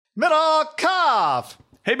Middle Cough.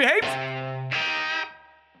 Hey, behave.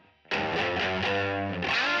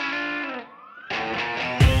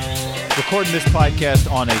 Recording this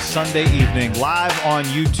podcast on a Sunday evening, live on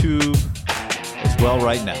YouTube as well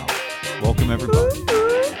right now. Welcome, everybody.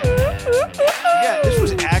 Yeah, this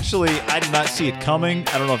was actually, I did not see it coming.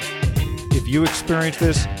 I don't know if you experienced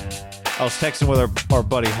this. I was texting with our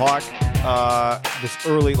buddy Hawk this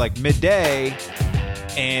early, like midday,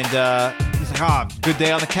 and he's like, good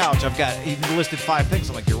day on the couch. He listed 5 things.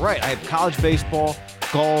 I'm like, you're right. I had college baseball,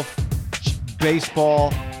 golf,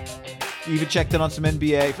 baseball, even checked in on some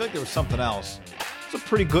NBA. I feel like there was something else.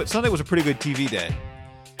 Sunday was a pretty good TV day.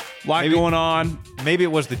 Maybe going on. Maybe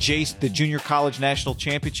it was the Junior College National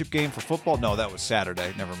Championship game for football. No, that was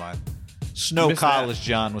Saturday. Never mind. Snow College that.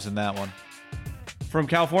 John was in that one. From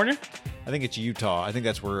California? I think it's Utah. I think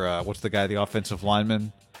that's where, what's the guy, the offensive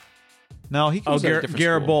lineman? No, he goes to a different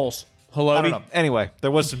Garrett school. Bowles. Hello. I don't know. Anyway,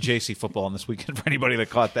 there was some JC football on this weekend for anybody that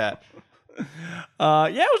caught that. Yeah,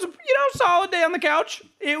 it was a solid day on the couch.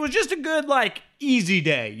 It was just a good, easy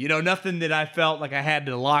day. Nothing that I felt like I had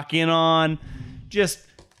to lock in on. Just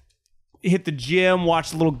hit the gym,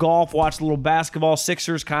 watch a little golf, watch a little basketball.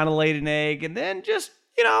 Sixers kind of laid an egg. And then just,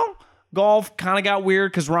 golf kind of got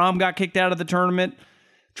weird because Rahm got kicked out of the tournament.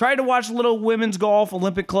 Tried to watch a little women's golf,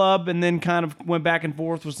 Olympic Club, and then kind of went back and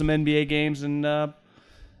forth with some NBA games and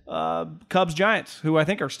Cubs-Giants, who I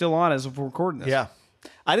think are still on as of recording this. Yeah.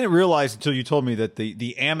 I didn't realize until you told me that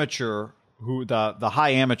the amateur, the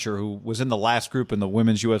high amateur who was in the last group in the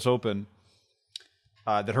Women's U.S. Open,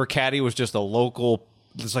 that her caddy was just a local,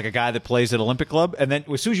 just like a guy that plays at Olympic Club. And then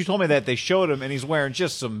as soon as you told me that, they showed him, and he's wearing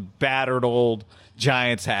just some battered old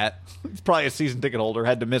Giants hat. He's probably a season ticket holder,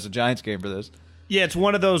 had to miss a Giants game for this. Yeah, it's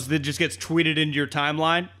one of those that just gets tweeted into your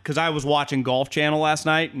timeline, because I was watching Golf Channel last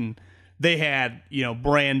night, and they had,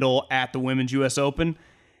 Brandel at the Women's U.S. Open,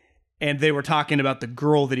 and they were talking about the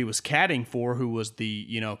girl that he was caddying for, who was the,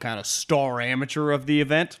 kind of star amateur of the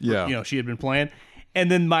event. Yeah. She had been playing.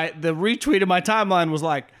 And then the retweet of my timeline was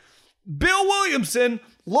like, Bill Williamson,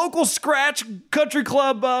 local scratch country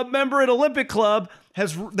club member at Olympic Club,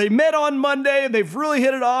 they met on Monday and they've really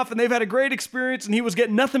hit it off and they've had a great experience, and he was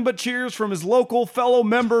getting nothing but cheers from his local fellow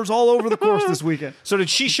members all over the course this weekend. So did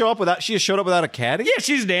she show up without? She just showed up without a caddy? Yeah,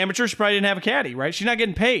 she's an amateur. She probably didn't have a caddy, right? She's not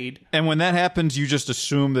getting paid. And when that happens, you just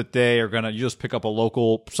assume that they are gonna. You just pick up a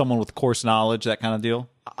local, someone with course knowledge, that kind of deal.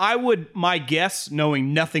 My guess,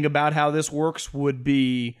 knowing nothing about how this works, would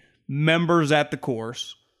be members at the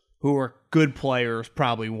course who are good players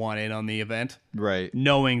probably want in on the event. Right.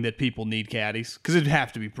 Knowing that people need caddies, because it'd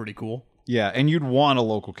have to be pretty cool. Yeah, and you'd want a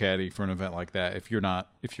local caddy for an event like that if you don't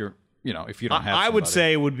have I would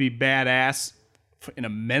say it would be badass in a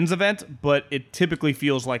men's event, but it typically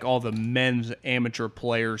feels like all the men's amateur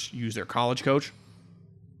players use their college coach.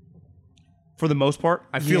 For the most part,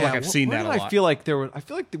 I feel like I've seen that a lot. I feel like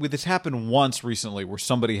this happened once recently where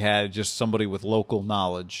somebody had just somebody with local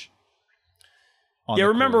knowledge.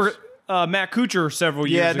 Remember Matt Kuchar several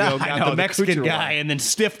years ago got the Mexican guy and then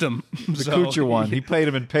stiffed him. The Kuchar one. He paid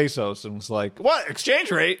him in pesos and was like, what? Exchange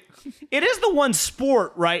rate? It is the one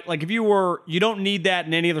sport, right? Like you don't need that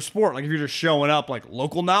in any other sport. Like if you're just showing up, like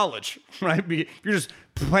local knowledge, right? You're just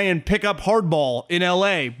playing pickup hardball in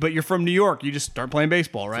LA, but you're from New York. You just start playing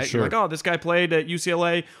baseball, right? Sure. You're like, oh, this guy played at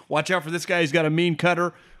UCLA. Watch out for this guy. He's got a mean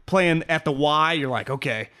cutter. Playing at the Y, you're like,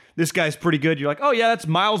 okay, this guy's pretty good. You're like, oh yeah, that's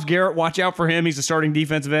Myles Garrett. Watch out for him. He's a starting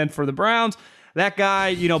defensive end for the Browns. That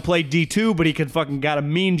guy, played D2, but he got a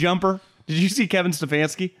mean jumper. Did you see Kevin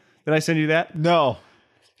Stefanski? Did I send you that? No.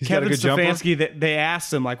 Kevin Stefanski, they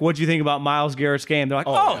asked him, like, what'd you think about Myles Garrett's game? They're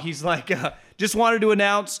like, he's like, just wanted to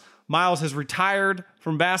announce Myles has retired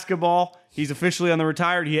from basketball. He's officially on the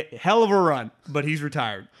retired. He had hell of a run, but he's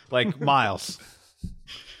retired. Like, Myles,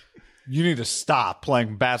 you need to stop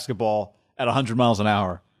playing basketball at 100 miles an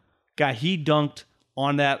hour. Guy, he dunked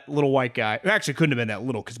on that little white guy. It actually couldn't have been that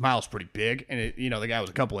little because Myles pretty big, and the guy was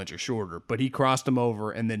a couple inches shorter, but he crossed him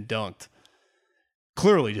over and then dunked.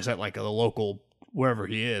 Clearly just at like a local, wherever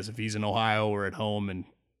he is, if he's in Ohio or at home, and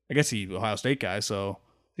I guess he's Ohio State guy, so...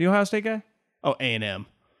 The Ohio State guy? Oh, A&M.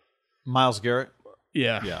 Myles Garrett?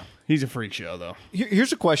 Yeah. He's a freak show, though.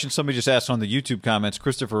 Here's a question somebody just asked on the YouTube comments.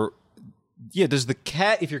 Christopher, does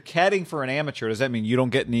if you're caddying for an amateur, does that mean you don't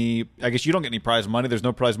get any... I guess you don't get any prize money. There's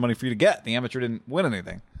no prize money for you to get. The amateur didn't win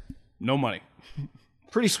anything. No money.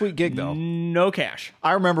 Pretty sweet gig, though. No cash.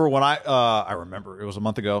 I remember when it was a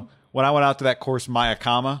month ago, when I went out to that course,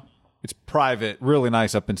 Mayakama. It's private, really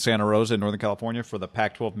nice up in Santa Rosa in Northern California for the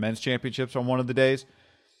Pac-12 Men's Championships on one of the days.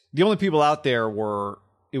 The only people out there was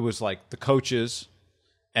like the coaches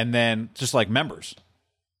and then just like members.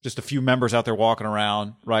 just a few members out there walking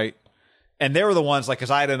around, right? And they were the ones, like,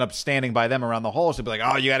 because I'd end up standing by them around the holes to be like,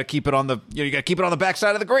 oh, you got to keep it on the, you got to keep it on the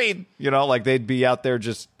backside of the green, like they'd be out there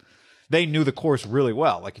just. They knew the course really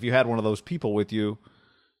well. Like if you had one of those people with you,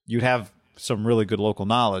 you'd have some really good local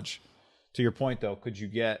knowledge. To your point, though, could you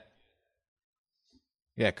get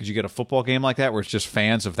a football game like that where it's just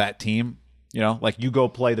fans of that team? Like you go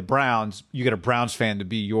play the Browns, you get a Browns fan to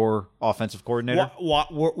be your offensive coordinator.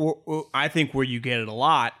 I think where you get it a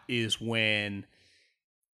lot is when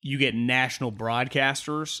you get national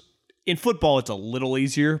broadcasters. In football, it's a little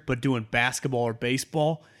easier, but doing basketball or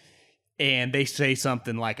baseball, and they say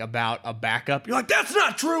something like about a backup, you're like, that's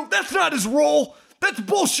not true. That's not his role. That's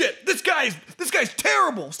bullshit. This guy's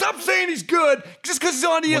terrible. Stop saying he's good just because he's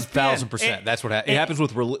on ESPN. 1,000%. That's what happens. It happens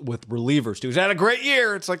with relievers too. He's had a great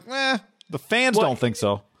year. It's like, the fans don't think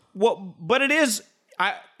so. Well, but it is.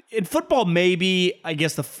 In football, maybe I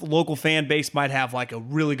guess the local fan base might have like a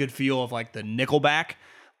really good feel of like the Nickelback,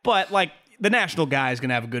 but like the national guy is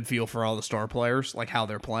gonna have a good feel for all the star players, like how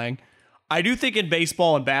they're playing. I do think in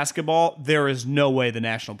baseball and basketball, there is no way the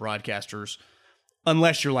national broadcasters,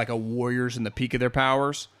 unless you're like a Warriors in the peak of their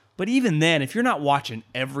powers. But even then, if you're not watching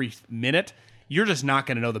every minute, you're just not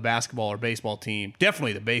going to know the basketball or baseball team.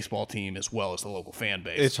 Definitely the baseball team as well as the local fan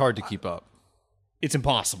base. It's hard to keep up. It's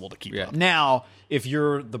impossible to keep up. Now, if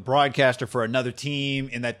you're the broadcaster for another team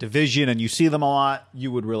in that division and you see them a lot,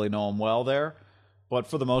 you would really know them well there. But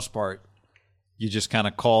for the most part, you just kind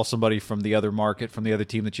of call somebody from the other market, from the other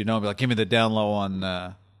team that you know, and be like, give me the down low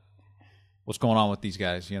on what's going on with these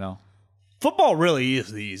guys, Football really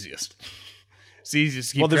is the easiest. It's the easiest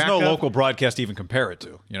to keep there's track no of. local broadcast to even compare it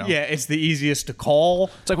to, Yeah, it's the easiest to call.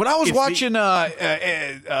 It's like when I was watching, were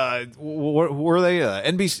they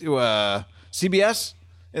NBC, CBS?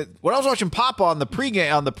 When I was watching Pop on the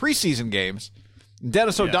preseason games,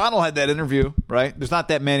 Dennis O'Donnell had that interview, right? There's not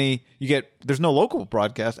that many. There's no local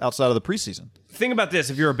broadcast outside of the preseason. Think about this.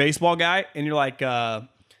 If you're a baseball guy and you're like,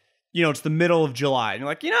 it's the middle of July, and you're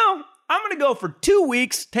like, I'm going to go for 2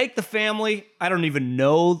 weeks, take the family. I don't even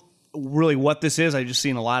know really what this is. I've just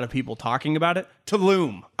seen a lot of people talking about it.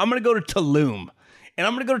 Tulum. I'm going to go to Tulum. And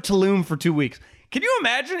I'm going to go to Tulum for 2 weeks. Can you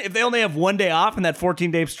imagine if they only have 1 day off in that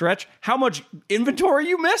 14-day stretch, how much inventory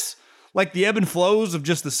you miss? Like the ebb and flows of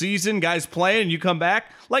just the season, guys playing, and you come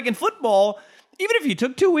back. Like in football, even if you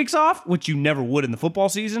took 2 weeks off, which you never would in the football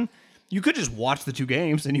season, you could just watch the 2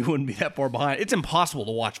 games and you wouldn't be that far behind. It's impossible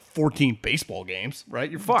to watch 14 baseball games,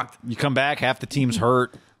 right? You're fucked. You come back, half the team's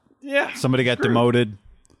hurt. Yeah. Somebody got demoted.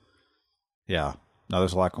 Yeah. No,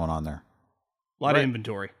 there's a lot going on there. A lot of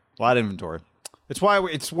inventory. A lot of inventory. It's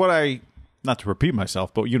what I, not to repeat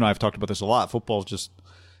myself, but you and I have talked about this a lot. Football's just,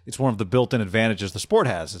 it's one of the built-in advantages the sport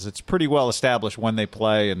has. Is it's pretty well established when they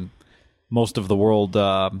play, and most of the world,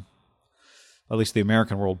 at least the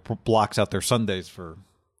American world, blocks out their Sundays for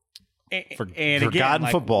God and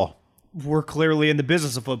football. We're clearly in the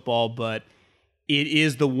business of football, but it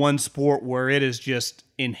is the one sport where it is just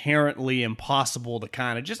inherently impossible to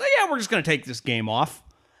kind of just, we're just going to take this game off.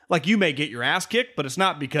 Like, you may get your ass kicked, but it's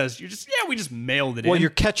not because you're just, we just mailed it in. Well, your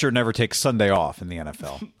catcher never takes Sunday off in the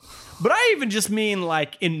NFL. But I even just mean,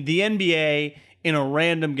 like, in the NBA, in a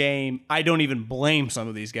random game, I don't even blame some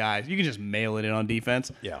of these guys. You can just mail it in on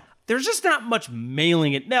defense. Yeah. There's just not much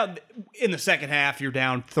mailing it. Now, in the second half, you're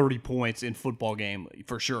down 30 points in football game,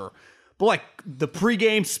 for sure. But, like, the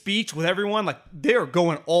pregame speech with everyone, like, they're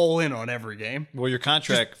going all in on every game. Well, your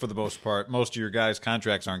contract, for the most part, most of your guys'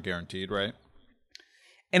 contracts aren't guaranteed, right?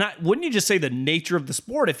 And wouldn't you just say the nature of the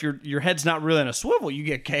sport? If your head's not really in a swivel, you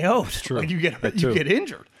get KO'd. True. Like you get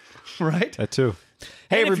injured, right? That too.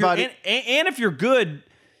 Hey, everybody. And if you're good,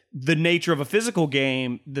 the nature of a physical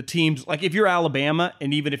game, the teams, like if you're Alabama,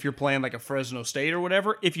 and even if you're playing like a Fresno State or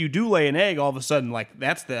whatever, if you do lay an egg, all of a sudden, like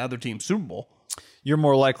that's the other team's Super Bowl. You're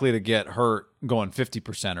more likely to get hurt going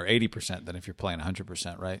 50% or 80% than if you're playing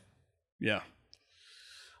 100%, right? Yeah.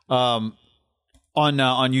 On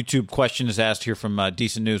YouTube, question is asked here from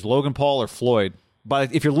Decent News: Logan Paul or Floyd?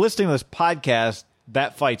 But if you're listening to this podcast,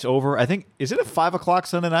 that fight's over. I think, is it at 5:00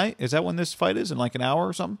 Sunday night? Is that when this fight is, in like an hour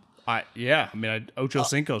or something? Ocho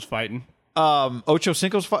Cinco's fighting. Ocho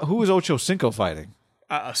Cinco's fight. Who is Ocho Cinco fighting?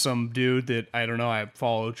 Some dude that I don't know. I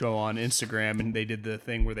follow Ocho on Instagram, and they did the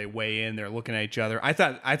thing where they weigh in. They're looking at each other. I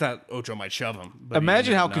thought Ocho might shove him. But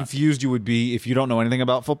imagine how confused you would be if you don't know anything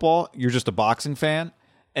about football. You're just a boxing fan,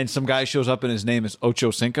 and some guy shows up and his name is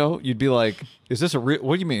Ocho Cinco. You'd be like, "Is this a real?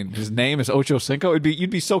 What do you mean? His name is Ocho Cinco?" You'd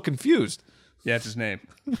be so confused. Yeah, it's his name.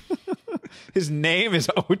 His name is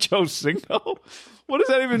Ocho Cinco. What does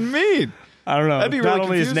that even mean? I don't know. That'd be Not really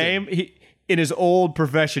only confusing. his name, in his old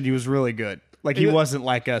profession, he was really good. Like he wasn't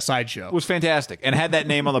like a sideshow. was fantastic and had that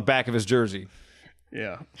name on the back of his jersey.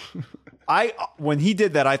 Yeah. When he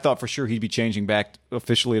did that, I thought for sure he'd be changing back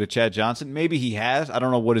officially to Chad Johnson. Maybe he has. I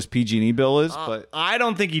don't know what his PG&E bill is, but I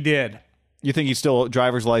don't think he did. you think he's still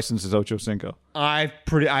driver's license is Ocho Cinco? I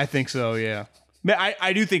think so, yeah.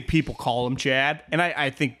 I do think people call him Chad, and I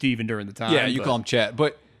think even during the time. Yeah, you call him Chad.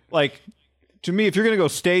 But, like, to me, if you're going to go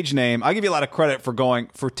stage name, I give you a lot of credit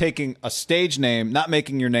for taking a stage name, not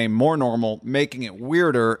making your name more normal, making it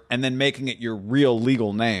weirder, and then making it your real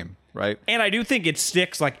legal name, right? And I do think it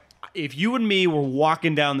sticks. Like, if you and me were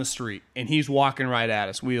walking down the street, and he's walking right at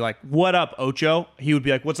us, we like, what up, Ocho? He would be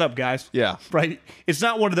like, what's up, guys? Yeah. Right? It's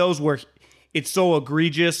not one of those where it's so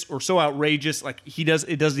egregious or so outrageous, like it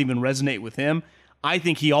doesn't even resonate with him. I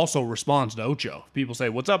think he also responds to Ocho. People say,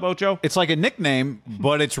 what's up, Ocho? It's like a nickname,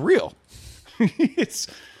 but it's real. It's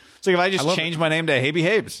like if I just change my name to Hey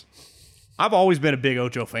Behaves. I've always been a big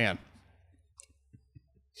Ocho fan.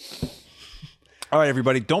 All right,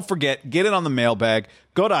 everybody, don't forget, get it on the mailbag.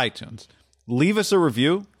 Go to iTunes. Leave us a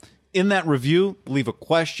review. In that review, leave a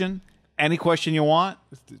question. Any question you want,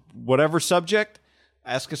 whatever subject.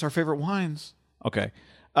 Ask us our favorite wines. Okay.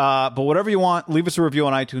 But whatever you want, leave us a review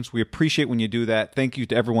on iTunes. We appreciate when you do that. Thank you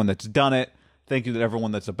to everyone that's done it. Thank you to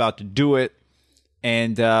everyone that's about to do it.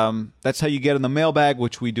 And that's how you get in the mailbag,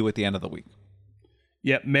 which we do at the end of the week.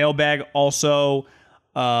 Yep, mailbag. Also,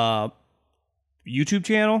 YouTube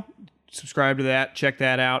channel. Subscribe to that. Check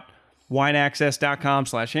that out.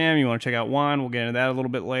 WineAccess.com/am. You want to check out wine? We'll get into that a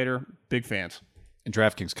little bit later. Big fans. And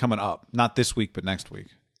DraftKings coming up. Not this week, but next week.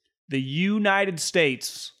 The United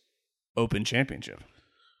States Open Championship.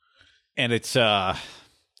 And it's I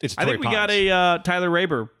think we got a Tyler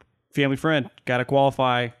Raber, family friend. Got to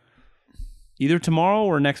qualify either tomorrow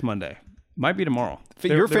or next Monday. Might be tomorrow.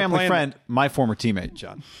 Your family friend, my former teammate,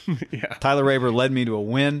 John. Yeah. Tyler Raber led me to a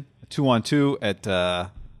win, 2-on-2 at,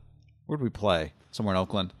 where did we play? Somewhere in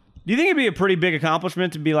Oakland. Do you think it'd be a pretty big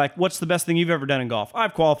accomplishment to be like, what's the best thing you've ever done in golf?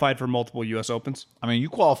 I've qualified for multiple U.S. Opens. I mean, you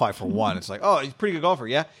qualify for one. It's like, oh, he's a pretty good golfer.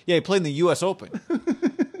 Yeah, he played in the U.S. Open.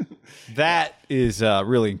 That is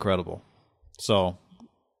really incredible. So,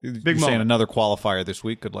 big you're saying another qualifier this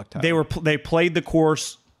week. Good luck, Tyler. They played the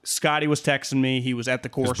course. Scotty was texting me. He was at the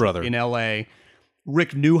course in L.A.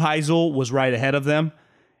 Rick Neuheisel was right ahead of them.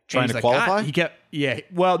 Trying to qualify? He kept, yeah.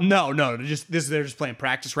 Well, no. They're just playing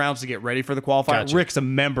practice rounds to get ready for the qualifier. Gotcha. Rick's a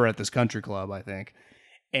member at this country club, I think.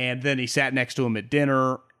 And then he sat next to him at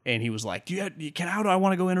dinner, and he was like, how do I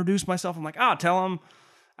want to go introduce myself? I'm like, tell him.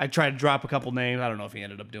 I tried to drop a couple names. I don't know if he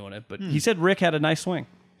ended up doing it, but he said Rick had a nice swing.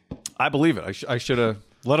 I believe it. I should have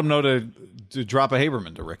let him know to drop a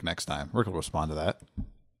Haberman to Rick next time. Rick will respond to that.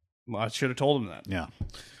 Well, I should have told him that. Yeah.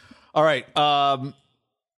 All right.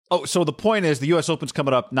 So the point is the U.S. Open's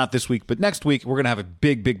coming up, not this week, but next week. We're going to have a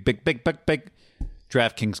big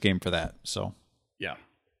DraftKings game for that. So, yeah.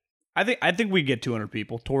 I think we get 200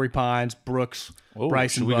 people. Torrey Pines, Brooks,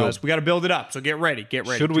 Bryson Buzz. We got to build it up. So get ready.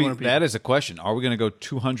 Should we? That is a question. Are we going to go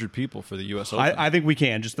 200 people for the U.S. Open? I think we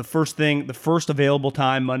can. Just the first available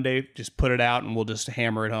time Monday. Just put it out and we'll just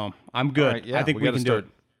hammer it home. I'm good. Right, yeah, I think we can do it.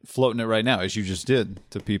 Floating it right now, as you just did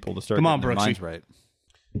to people to start Come on, getting their Brooksy. minds right.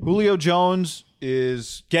 Julio Jones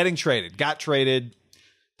is getting traded. Got traded.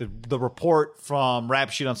 The report from Rap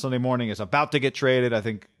Sheet on Sunday morning is about to get traded. I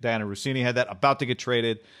think Diana Rossini had that. About to get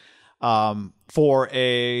traded for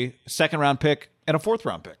a second-round pick and a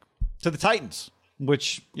fourth-round pick to the Titans,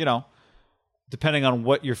 which, depending on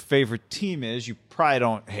what your favorite team is, you probably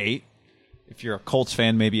don't hate. If you're a Colts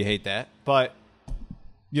fan, maybe you hate that. But,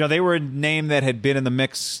 they were a name that had been in the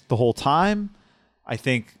mix the whole time. I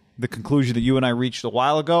think the conclusion that you and I reached a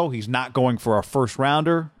while ago, he's not going for a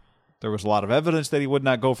first-rounder. There was a lot of evidence that he would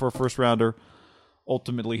not go for a first-rounder.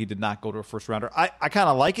 Ultimately, he did not go to a first-rounder. I kind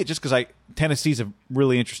of like it just because Tennessee's a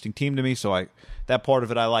really interesting team to me, so that part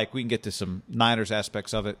of it I like. We can get to some Niners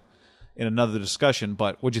aspects of it in another discussion,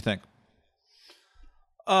 but what'd you think?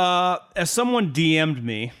 As someone DM'd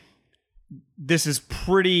me, this is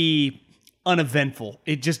pretty uneventful.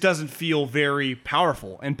 It just doesn't feel very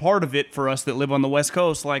powerful. And part of it for us that live on the West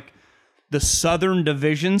Coast, like the Southern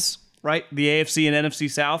divisions, right? The AFC and NFC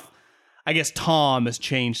South. I guess Tom has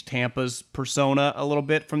changed Tampa's persona a little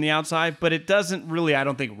bit from the outside, but it doesn't really, I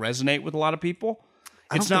don't think, resonate with a lot of people.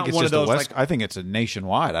 It's not one of those. I think it's a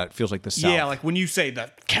nationwide. It feels like the South. Yeah, like when you say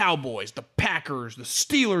the Cowboys, the Packers, the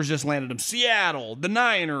Steelers just landed them, Seattle, the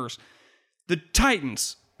Niners, the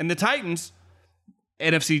Titans. And the Titans,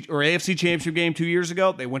 NFC or AFC championship game 2 years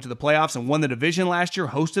ago, they went to the playoffs and won the division last year,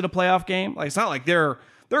 hosted a playoff game. Like, it's not like they're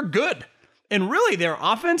good. And really, their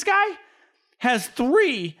offense guy has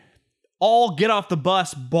 3 all get off the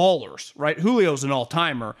bus ballers, right? Julio's an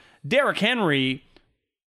all-timer. Derrick Henry,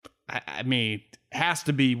 I mean, has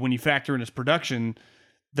to be, when you factor in his production,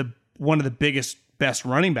 one of the best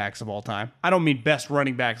running backs of all time. I don't mean best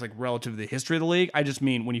running backs like relative to the history of the league. I just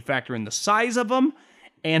mean when you factor in the size of him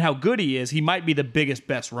and how good he is, he might be the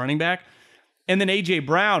best running back. And then A.J.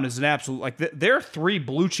 Brown is an absolute, like, they're three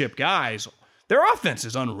blue chip guys. Their offense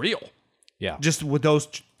is unreal. Yeah. Just with those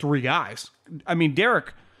three guys. I mean,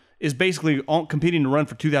 Derek is basically competing to run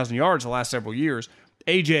for 2,000 yards the last several years.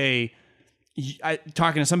 A.J.,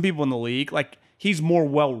 talking to some people in the league, like, he's more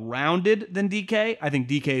well-rounded than DK. I think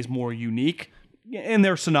DK is more unique. And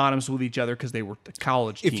they're synonymous with each other because they were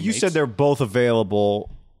college teammates. If you said they're both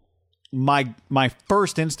available, my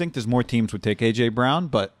first instinct is more teams would take A.J. Brown,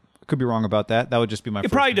 but I could be wrong about that. That would just be my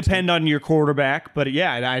first probably instinct. Depend on your quarterback, but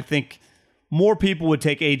yeah, I think more people would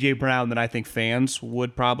take A.J. Brown than I think fans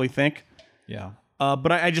would probably think. Yeah.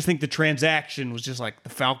 But I just think the transaction was just like the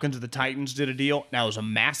Falcons and the Titans did a deal. Now, it was a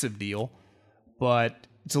massive deal, but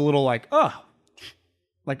it's a little like, that's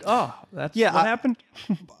what happened?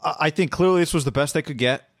 I think clearly this was the best they could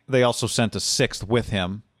get. They also sent a sixth with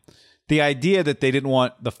him. The idea that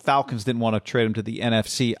the Falcons didn't want to trade him to the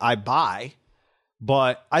NFC, I buy.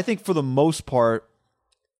 But I think for the most part,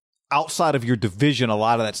 outside of your division, a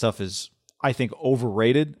lot of that stuff is, I think,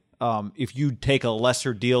 overrated. If you take a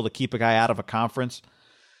lesser deal to keep a guy out of a conference,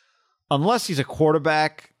 unless he's a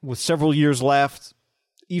quarterback with several years left,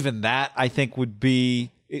 even that I think would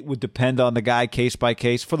depend on the guy case by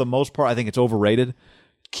case. For the most part, I think it's overrated.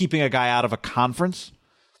 Keeping a guy out of a conference.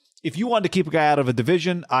 If you wanted to keep a guy out of a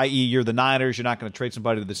division, i.e. you're the Niners, you're not going to trade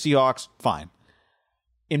somebody to the Seahawks, fine.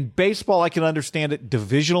 In baseball, I can understand it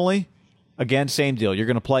divisionally. Again, same deal. You're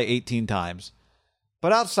going to play 18 times.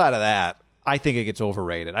 But outside of that, I think it gets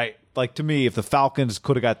overrated. To me, if the Falcons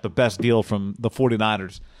could have got the best deal from the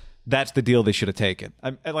 49ers, that's the deal they should have taken.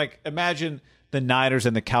 Imagine the Niners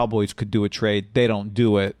and the Cowboys could do a trade. They don't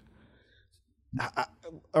do it.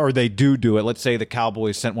 Or they do it. Let's say the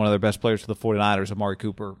Cowboys sent one of their best players to the 49ers, Amari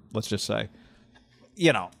Cooper, let's just say.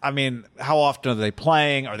 How often are they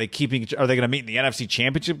playing? Are they going to meet in the NFC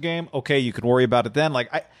Championship game? Okay, you could worry about it then.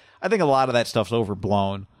 I think a lot of that stuff's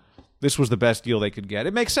overblown. This was the best deal they could get.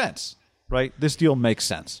 It makes sense, right? This deal makes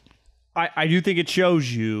sense. I do think it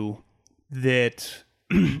shows you that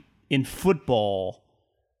in football,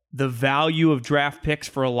 the value of draft picks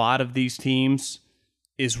for a lot of these teams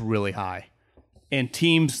is really high. And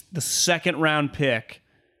teams, the second round pick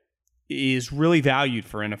is really valued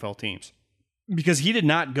for NFL teams. Because he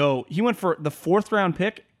went for the fourth round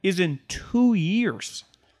pick is in 2 years.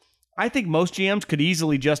 I think most GMs could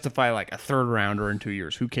easily justify like a third rounder in 2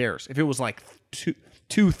 years. Who cares? If it was like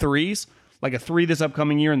two threes, like a 3 this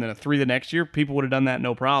upcoming year and then a 3 the next year, people would have done that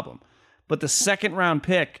no problem. But the second round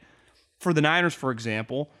pick for the Niners, for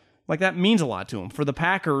example, like that means a lot to them. For the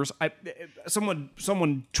Packers, someone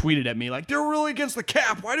tweeted at me like, they're really against the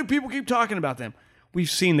cap. Why do people keep talking about them? We've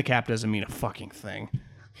seen the cap doesn't mean a fucking thing.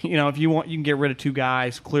 If you want, you can get rid of 2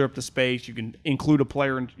 guys, clear up the space. You can include a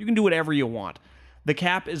player, and you can do whatever you want. The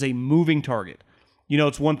cap is a moving target.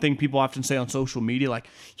 It's one thing people often say on social media, like,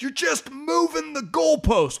 you're just moving the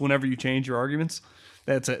goalpost whenever you change your arguments.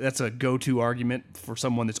 That's a go-to argument for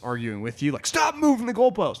someone that's arguing with you. Like, stop moving the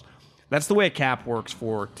goalpost. That's the way a cap works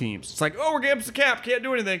for teams. It's like, oh, we're against the cap, can't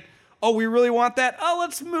do anything. Oh, we really want that? Oh,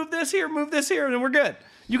 let's move this here, and then we're good.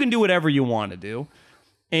 You can do whatever you want to do.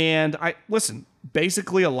 And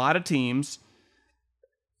basically a lot of teams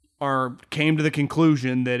came to the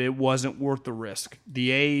conclusion that it wasn't worth the risk.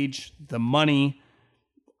 The age, the money.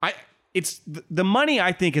 The money,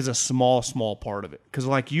 I think, is a small part of it. Because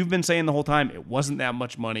like you've been saying the whole time, it wasn't that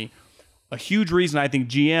much money. A huge reason I think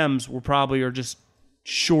GMs are just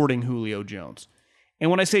shorting Julio Jones. And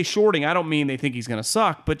when I say shorting, I don't mean they think he's going to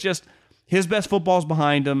suck, but just his best football's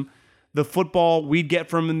behind him. The football we'd get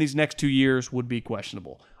from him in these next 2 years would be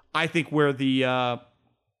questionable. I think where the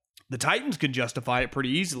Titans could justify it pretty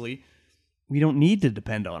easily, we don't need to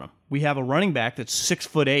depend on him. We have a running back that's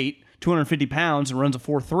 6'8", 250 pounds, and runs a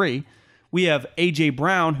 4.3. We have A.J.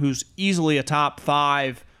 Brown, who's easily a top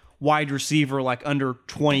 5 wide receiver, like under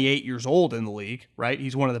 28 years old in the league, right?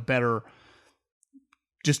 He's one of the better,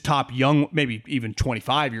 just top young, maybe even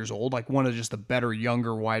 25 years old, like one of just the better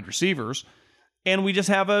younger wide receivers. And we just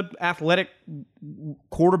have an athletic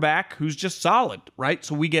quarterback who's just solid, right?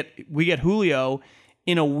 So we get Julio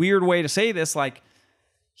in a weird way to say this, like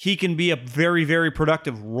he can be a very, very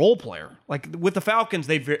productive role player. Like with the Falcons,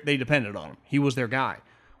 they depended on him. He was their guy.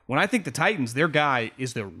 When I think the Titans, their guy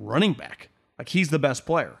is their running back. Like he's the best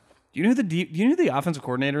player. Do you know who the offensive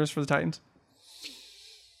coordinator is for the Titans?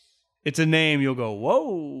 It's a name you'll go,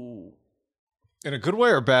 whoa. In a good way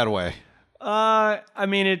or a bad way? I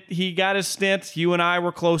mean, he got his stint. You and I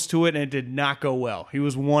were close to it, and it did not go well. He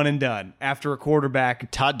was one and done after a quarterback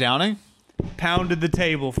Todd Downing? pounded the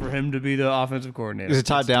table for him to be the offensive coordinator. Is it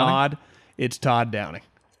Todd Downing? It's Todd Downing.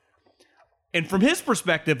 And from his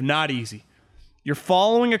perspective, not easy. You're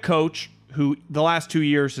following a coach who the last 2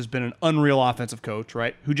 years has been an unreal offensive coach,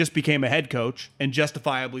 right? Who just became a head coach, and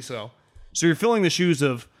justifiably so. So you're filling the shoes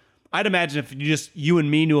of, I'd imagine if you and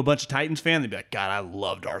me knew a bunch of Titans fans, they'd be like, God, I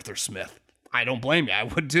loved Arthur Smith. I don't blame you. I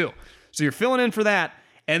would too. So you're filling in for that.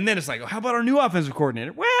 And then it's like, oh, how about our new offensive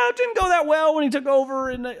coordinator? Well, it didn't go that well when he took over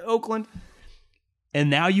in Oakland. And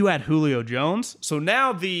now you add Julio Jones. So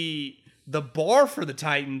now the bar for the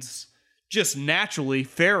Titans just naturally,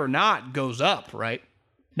 fair or not, goes up, right?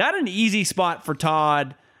 Not an easy spot for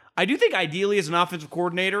Todd. I do think ideally as an offensive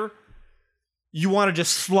coordinator, you want to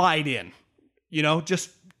just slide in. You know,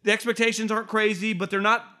 just the expectations aren't crazy, but they're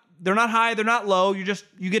not high, they're not low. You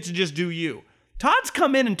get to just do you. Todd's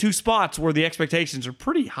come in 2 spots where the expectations are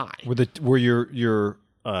pretty high. Where your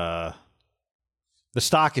the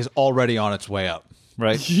stock is already on its way up,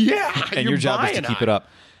 right? Yeah, and your job is to keep it up.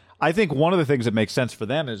 I think one of the things that makes sense for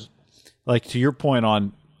them is, like, to your point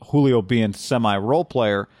on Julio being semi-role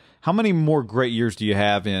player, how many more great years do you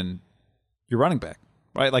have in your running back,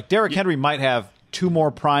 right? Like Derrick Henry might have 2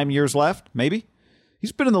 more prime years left, maybe.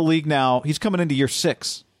 He's been in the league now. He's coming into year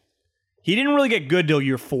 6. He didn't really get good till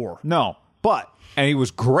year 4. No, and he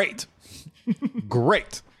was great.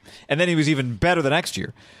 Great. And then he was even better the next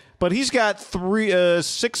year. But he's got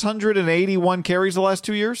 681 carries the last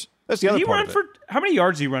 2 years. That's the other part of it. How many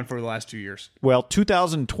yards did he run for the last 2 years? Well,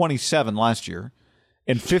 2,027 last year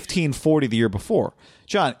and 1,540 the year before.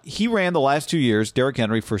 John, he ran the last 2 years, Derrick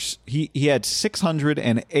Henry, he had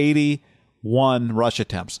 681 rush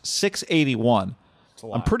attempts. 681.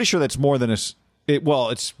 I'm pretty sure that's more than it's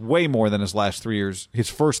way more than his last 3 years, his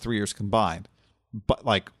first 3 years combined, but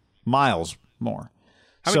like miles more.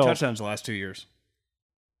 How many touchdowns the last 2 years?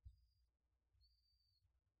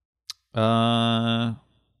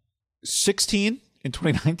 16 in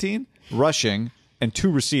 2019 rushing and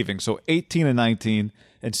 2 receiving, so 18 and 19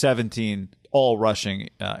 and 17 all rushing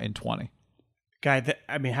in 20. Guy,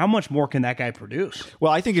 how much more can that guy produce?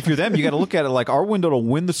 Well, I think if you're them, you got to look at it like our window to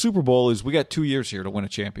win the Super Bowl is we got 2 years here to win a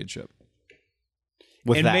championship.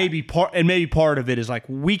 Maybe part of it is like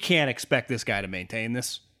we can't expect this guy to maintain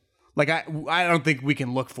this. Like I don't think we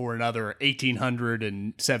can look for another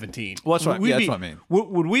 1,817. Well, that's what I mean.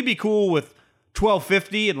 Would we be cool with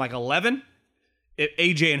 1,250 and like 11?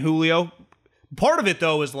 AJ and Julio. Part of it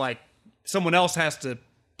though is like someone else has to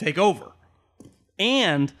take over,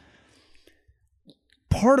 and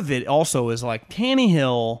part of it also is like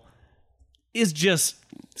Tannehill is just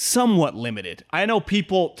somewhat limited. I know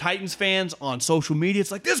Titans fans on social media,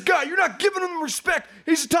 it's like, this guy, you're not giving him respect.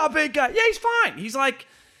 He's a top 8 guy. Yeah, he's fine.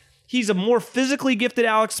 He's a more physically gifted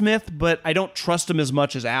Alex Smith, but I don't trust him as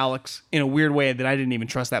much as Alex in a weird way that I didn't even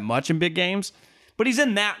trust that much in big games. But he's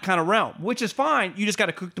in that kind of realm, which is fine. You just got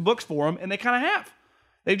to cook the books for him, and they kind of have.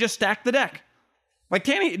 They've just stacked the deck. Like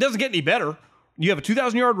Tannehill, it doesn't get any better. You have a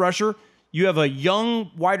 2,000-yard rusher. You have a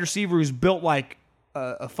young wide receiver who's built like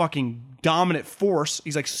a fucking dominant force.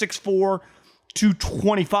 He's like 6'4",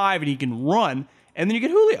 225, and he can run. And then you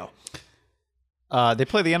get Julio. They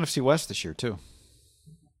play the NFC West this year, too.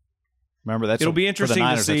 Remember, it'll be interesting for the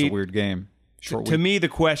Niners, to see. That's a weird game. To me, the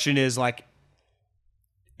question is, like,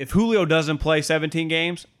 if Julio doesn't play 17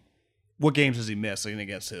 games, what games is he missing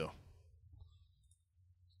against who?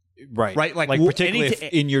 Right. Like particularly if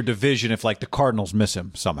in your division, if like the Cardinals miss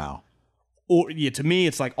him somehow. Or to me,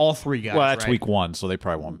 it's like all 3 guys. Well, that's right? week 1, so they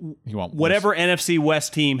probably won't. He won't. Whatever NFC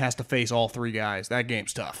West team has to face all 3 guys, that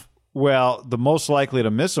game's tough. Well, the most likely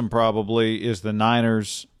to miss him probably is the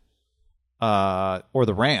Niners or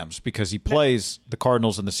the Rams, because he plays the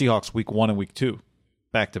Cardinals and the Seahawks week 1 and week 2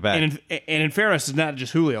 back to back. And in fairness, it's not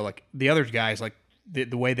just Julio. Like the other guys, like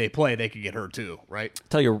the way they play, they could get hurt too, right?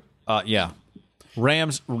 Tell you, yeah.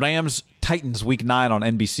 Rams Titans week 9 on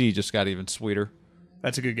NBC just got even sweeter.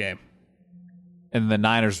 That's a good game. And the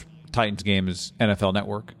Niners Titans game is NFL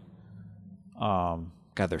Network.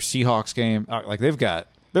 Got their Seahawks game. Like they've got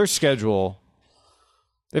their schedule.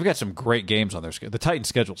 They've got some great games on their schedule. The Titans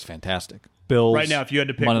schedule is fantastic. Bills. Right now, if you had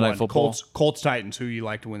to pick Monday one, Night Football. Colts Titans, who you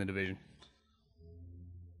like to win the division?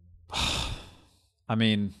 I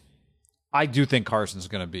mean, I do think Carson's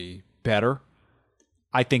going to be better.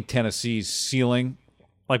 I think Tennessee's ceiling,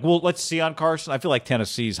 let's see on Carson. I feel like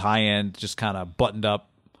Tennessee's high end, just kind of buttoned up,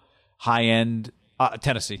 high end.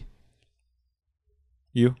 Tennessee.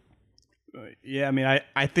 You? Yeah, I mean,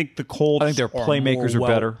 I think the Colts. I think their playmakers are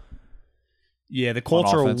better. Yeah, the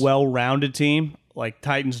Colts are a well-rounded team. like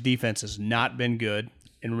Titans defense has not been good.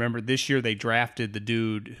 And remember, this year they drafted the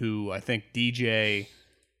dude who I think DJ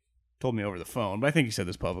told me over the phone, but I think he said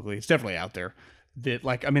this publicly. It's definitely out there. That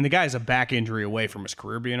the guy's a back injury away from his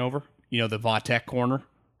career being over. You know, the Vatek corner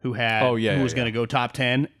who was going to go top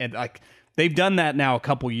 10. And they've done that now a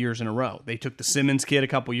couple years in a row. They took the Simmons kid a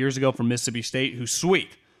couple years ago from Mississippi State, who's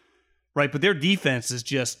sweet, right? But their defense is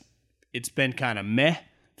just, it's been kind of meh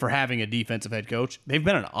for having a defensive head coach. They've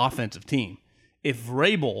been an offensive team. If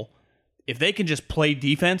they can just play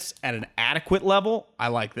defense at an adequate level, I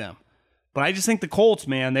like them. But I just think the Colts,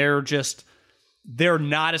 man, they're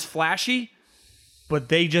not as flashy,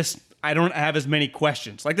 but I don't have as many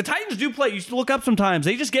questions. Like the Titans do play, you look up sometimes,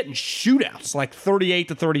 they just get in shootouts, like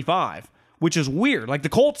 38-35, which is weird. Like the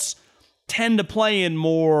Colts tend to play in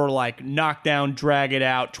more like knockdown, drag it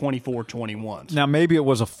out, 24-21. Now, maybe it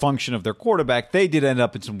was a function of their quarterback. They did end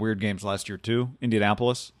up in some weird games last year, too.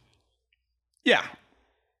 Indianapolis. Yeah.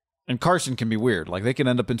 And Carson can be weird. Like, they can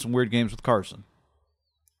end up in some weird games with Carson.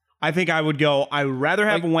 I think I would rather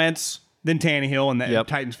have Wentz than Tannehill, and the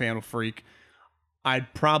Titans fan will freak.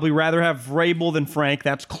 I'd probably rather have Vrabel than Frank.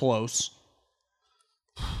 That's close.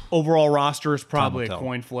 Overall roster is probably a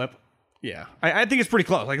coin flip. Yeah. I think it's pretty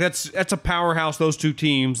close. Like, that's a powerhouse, those two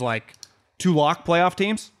teams, like, two lock playoff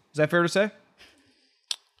teams. Is that fair to say?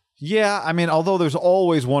 Yeah, I mean, although there's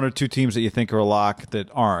always one or two teams that you think are a lock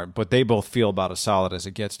that aren't, but they both feel about as solid as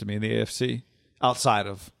it gets to me in the AFC, outside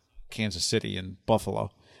of Kansas City and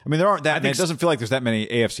Buffalo. I mean, there aren't that many. It doesn't feel like there's that many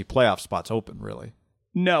AFC playoff spots open, really.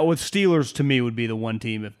 No, with Steelers, to me, would be the one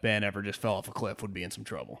team, if Ben ever just fell off a cliff, would be in some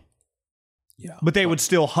trouble. Yeah. But they would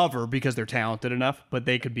still hover because they're talented enough, but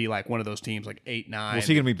they could be like one of those teams, like 8-9. Well, is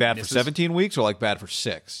he going to be bad for 17 weeks or like bad for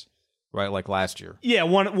 6? Right, like last year. Yeah,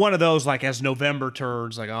 one of those, like as November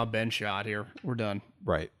turns, like, oh, Ben shot here, we're done.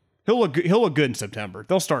 Right. He'll look good in September.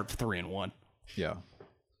 They'll start 3-1. Yeah.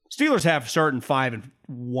 Steelers have starting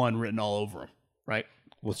 5-1 written all over them, right?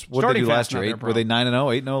 What did they do last year? Were they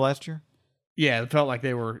 9-0, 8-0 last year? Yeah, it felt like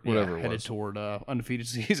they were headed toward undefeated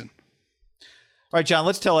season. All right, John,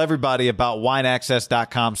 let's tell everybody about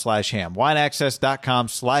wineaccess.com/ham.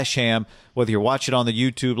 Wineaccess.com/ham, whether you're watching on the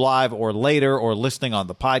YouTube live or later or listening on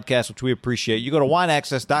the podcast, which we appreciate. You go to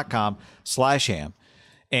wineaccess.com/ham,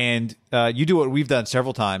 and you do what we've done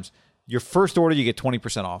several times. Your first order, you get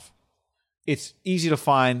 20% off. It's easy to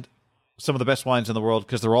find some of the best wines in the world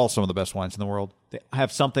because they're all some of the best wines in the world. They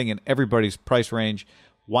have something in everybody's price range.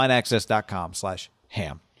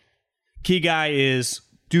 Wineaccess.com/ham. Key guy is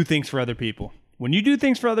do things for other people. When you do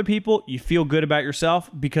things for other people, you feel good about yourself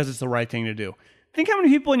because it's the right thing to do. Think how many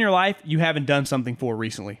people in your life you haven't done something for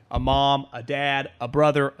recently. A mom, a dad, a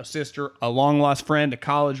brother, a sister, a long-lost friend, a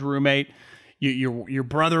college roommate, your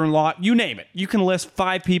brother-in-law, you name it. You can list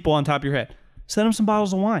 5 people on top of your head. Send them some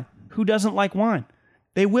bottles of wine. Who doesn't like wine?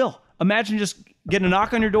 They will. Imagine just getting a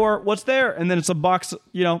knock on your door. What's there? And then it's a box,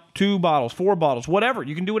 2 bottles, 4 bottles, whatever.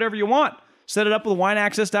 You can do whatever you want. Set it up with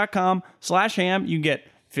wineaccess.com/ham. You can get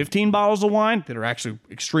 15 bottles of wine that are actually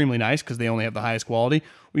extremely nice because they only have the highest quality.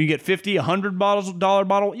 Or you get 50, 100 bottles of $1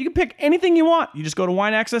 bottle. You can pick anything you want. You just go to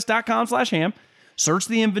wineaccess.com/ham, search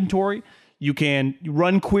the inventory. You can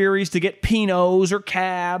run queries to get Pinots or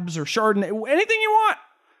Cabs or Chardonnay, anything you want.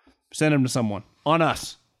 Send them to someone. On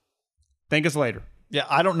us. Thank us later. Yeah,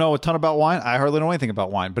 I don't know a ton about wine. I hardly know anything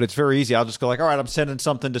about wine, but it's very easy. I'll just go like, all right, I'm sending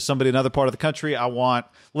something to somebody in another part of the country.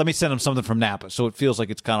 Let me send them something from Napa, so it feels like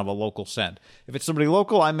it's kind of a local send. If it's somebody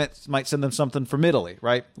local, I might send them something from Italy,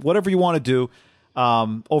 right? Whatever you want to do.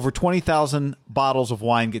 Over 20,000 bottles of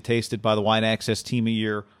wine get tasted by the Wine Access team a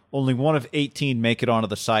year. Only one of 18 make it onto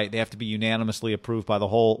the site. They have to be unanimously approved by the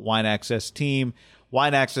whole Wine Access team.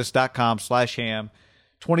 Wineaccess.com/ham.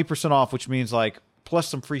 20% off, which means plus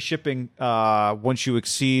some free shipping once you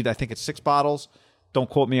exceed, I think it's 6 bottles. Don't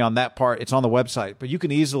quote me on that part. It's on the website. But you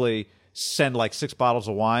can easily send 6 bottles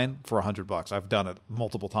of wine for $100. I've done it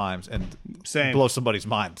multiple times and blow somebody's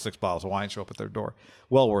mind. 6 bottles of wine show up at their door.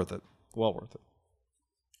 Well worth it. Well worth it.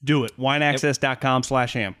 Do it.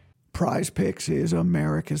 Wineaccess.com/ham. Prize Picks is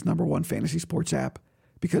America's #1 fantasy sports app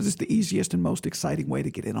because it's the easiest and most exciting way to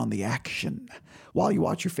get in on the action. While you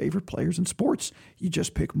watch your favorite players in sports, you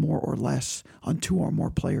just pick more or less on 2 or more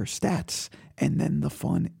player stats, and then the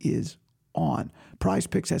fun is on. Prize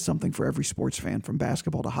Picks has something for every sports fan, from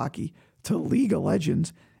basketball to hockey to League of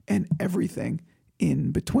Legends and everything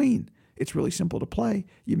in between. It's really simple to play.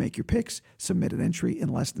 You make your picks, submit an entry in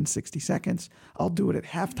less than 60 seconds. I'll do it at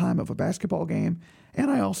halftime of a basketball game,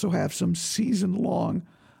 and I also have some season-long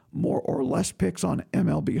more or less picks on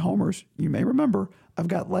MLB homers. You may remember I've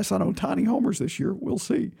got less on Ohtani homers this year. We'll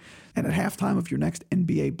see. And at halftime of your next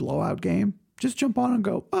NBA blowout game, Just jump on and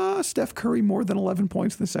go, Steph Curry more than 11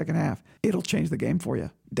 points in the second half. It'll change the game for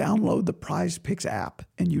you. Download the Prize Picks app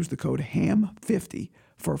and use the code HAM50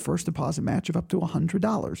 for a first deposit match of up to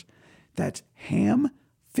 $100. That's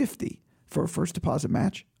HAM50 for a first deposit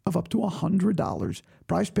match of up to $100.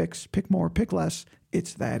 Prize Picks, pick more, pick less.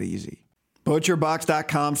 It's that easy.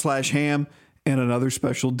 ButcherBox.com/ham and another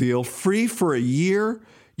special deal. Free for a year.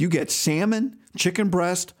 You get salmon, chicken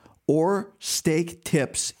breast, or steak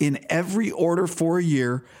tips in every order for a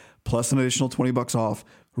year, plus an additional $20 off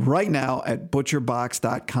right now at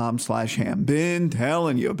butcherbox.com/ham. Been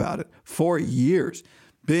telling you about it for years.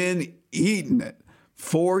 Been eating it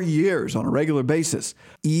for years on a regular basis.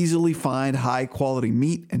 Easily find high quality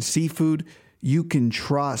meat and seafood you can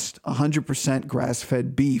trust. 100%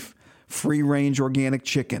 grass-fed beef, free-range organic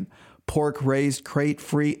chicken, pork raised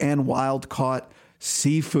crate-free and wild-caught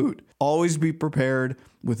seafood. Always be prepared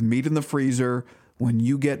with meat in the freezer when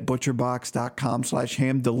you get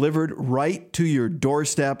butcherbox.com/ham delivered right to your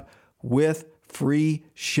doorstep with free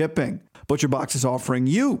shipping. ButcherBox is offering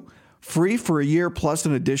you free for a year plus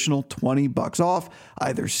an additional $20 off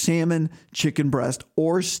either salmon, chicken breast,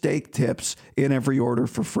 or steak tips in every order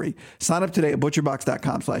for free. Sign up today at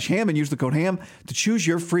butcherbox.com/ham and use the code HAM to choose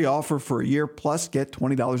your free offer for a year plus get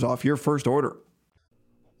 $20 off your first order.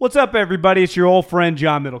 What's up, everybody? It's your old friend,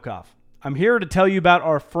 John Middlecoff. I'm here to tell you about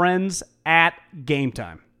our friends at Game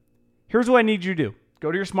Time. Here's what I need you to do.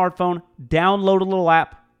 Go to your smartphone, download a little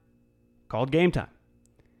app called Game Time.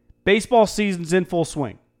 Baseball season's in full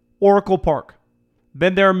swing. Oracle Park.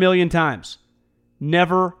 Been there a million times.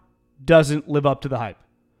 Never doesn't live up to the hype.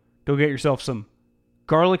 Go get yourself some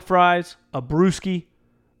garlic fries, a brewski,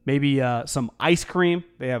 maybe some ice cream.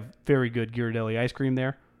 They have very good Ghirardelli ice cream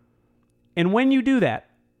there. And when you do that,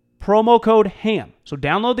 promo code HAM. So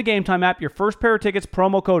download the Game Time app. Your first pair of tickets,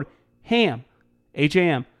 promo code HAM,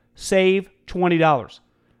 H-A-M, save $20.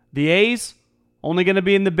 The A's, only going to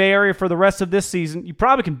be in the Bay Area for the rest of this season. You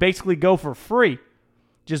probably can basically go for free.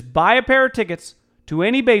 Just buy a pair of tickets to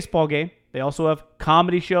any baseball game. They also have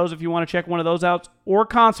comedy shows if you want to check one of those out, or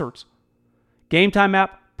concerts. Game Time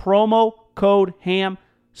app, promo code HAM,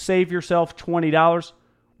 save yourself $20.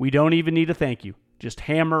 We don't even need a thank you. Just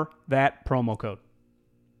hammer that promo code.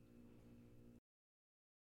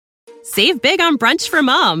 Save big on brunch for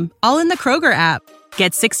mom, all in the Kroger app.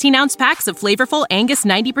 Get 16-ounce packs of flavorful Angus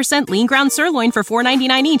 90% lean ground sirloin for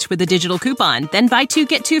 $4.99 each with a digital coupon. Then buy 2,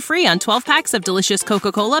 get 2 free on 12 packs of delicious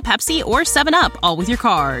Coca-Cola, Pepsi, or 7-Up, all with your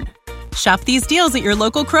card. Shop these deals at your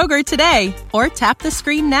local Kroger today, or tap the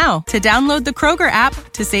screen now to download the Kroger app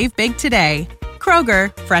to save big today.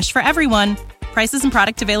 Kroger, fresh for everyone. Prices and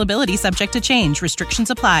product availability subject to change. Restrictions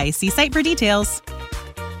apply. See site for details.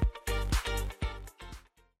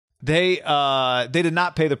 They did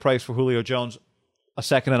not pay the price for Julio Jones, a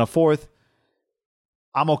second and a fourth.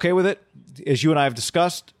 I'm okay with it. As you and I have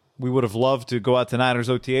discussed, we would have loved to go out to Niners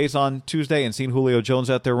OTAs on Tuesday and seen Julio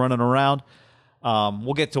Jones out there running around.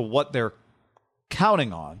 We'll get to what they're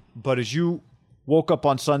counting on. But as you woke up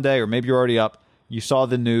on Sunday, or maybe you're already up, you saw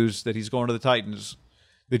the news that he's going to the Titans.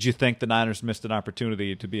 Did you think the Niners missed an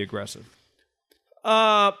opportunity to be aggressive?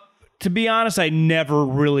 To be honest, I never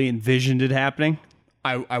really envisioned it happening.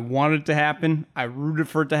 I wanted it to happen. I rooted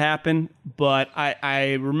for it to happen. But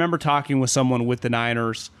I remember talking with someone with the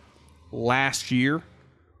Niners last year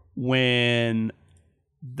when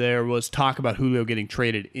there was talk about Julio getting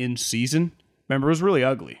traded in season. Remember, it was really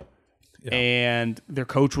ugly. Yeah. And their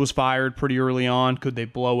coach was fired pretty early on. Could they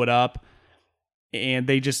blow it up? And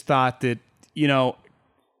they just thought that, you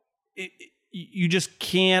just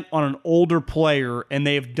can't on an older player, and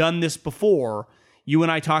they've done this before. You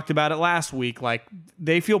and I talked about it last week. Like,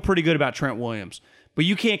 they feel pretty good about Trent Williams, but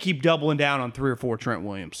you can't keep doubling down on 3 or 4 Trent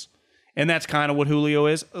Williams. And that's kind of what Julio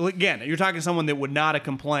is. Again, you're talking to someone that would not have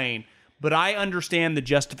complained, but I understand the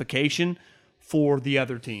justification for the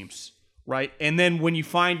other teams, right? And then when you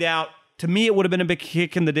find out, to me, it would have been a big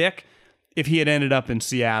kick in the dick if he had ended up in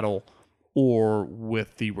Seattle or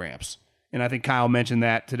with the Rams. And I think Kyle mentioned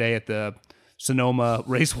that today at the Sonoma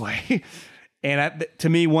Raceway. And to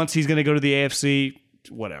me, once he's going to go to the AFC,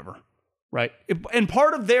 whatever, right? And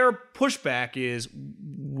part of their pushback is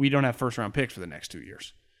we don't have first-round picks for the next 2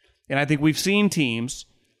 years. And I think we've seen teams,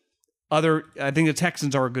 I think the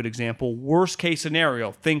Texans are a good example. Worst case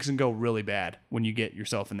scenario, things can go really bad when you get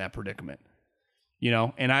yourself in that predicament.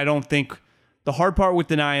 And I don't think the hard part with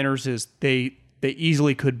the Niners is they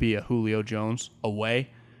easily could be a Julio Jones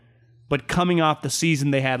away. But coming off the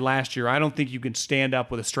season they had last year, I don't think you can stand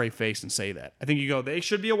up with a straight face and say that. I think you go, they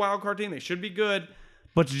should be a wild card team, they should be good,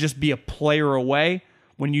 but to just be a player away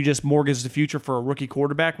when you just mortgage the future for a rookie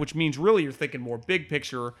quarterback, which means really you're thinking more big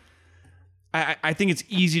picture. I think it's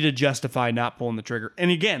easy to justify not pulling the trigger.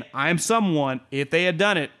 And again, I'm someone, if they had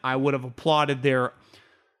done it, I would have applauded their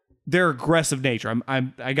aggressive nature.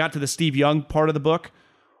 I got to the Steve Young part of the book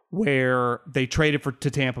where they traded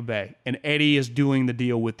to Tampa Bay, and Eddie is doing the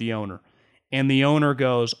deal with the owner. And the owner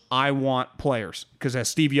goes, I want players. Because as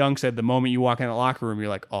Steve Young said, the moment you walk in the locker room, you're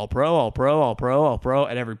like, all pro, all pro, all pro, all pro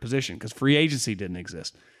at every position, because free agency didn't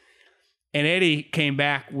exist. And Eddie came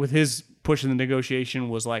back with his push in the negotiation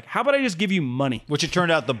was like, how about I just give you money? Which it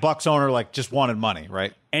turned out the Bucks owner just wanted money,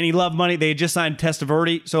 right? And he loved money. They had just signed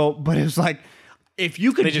Testaverde. But it was like, if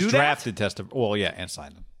you could they just drafted Testaverde. Well, yeah, and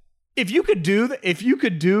signed him. If you could do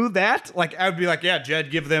that, like I would be like, yeah,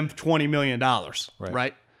 Jed, give them $20 million,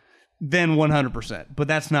 right? Then 100%. But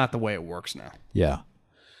that's not the way it works now. Yeah.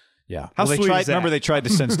 Yeah. How sweet is that? Remember, they tried to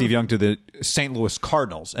send Steve Young to the St. Louis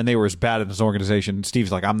Cardinals, and they were as bad in his organization.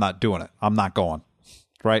 Steve's like, I'm not doing it. I'm not going.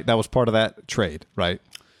 Right? That was part of that trade, right?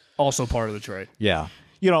 Also part of the trade. Yeah.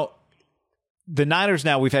 The Niners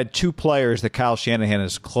now, we've had 2 players that Kyle Shanahan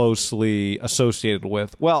is closely associated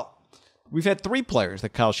with. Well, we've had 3 players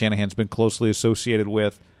that Kyle Shanahan's been closely associated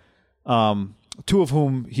with, 2 of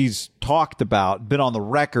whom he's talked about, been on the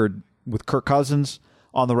record with Kirk Cousins,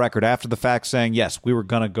 on the record after the fact saying, yes, we were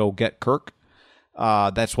going to go get Kirk.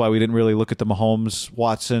 That's why we didn't really look at the Mahomes,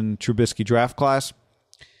 Watson, Trubisky draft class.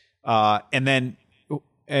 And then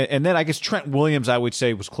I guess Trent Williams, I would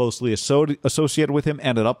say, was closely associated with him,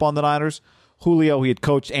 ended up on the Niners. Julio, he had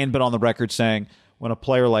coached and been on the record saying, when a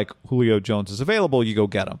player like Julio Jones is available, you go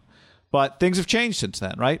get him. But things have changed since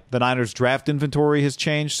then, right? The Niners draft inventory has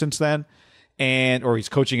changed since then. Or he's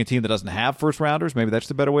coaching a team that doesn't have first-rounders. Maybe that's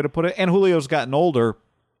the better way to put it. And Julio's gotten older.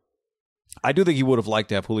 I do think he would have liked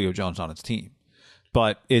to have Julio Jones on his team.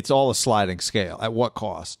 But it's all a sliding scale. At what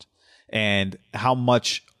cost? And how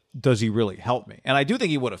much does he really help me? And I do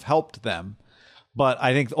think he would have helped them. But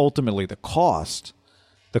I think ultimately the cost,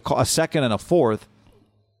 a second and a fourth,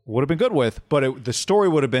 would have been good with. But the story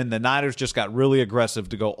would have been the Niners just got really aggressive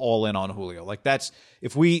to go all in on Julio. Like that's,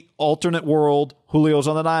 if we alternate world, Julio's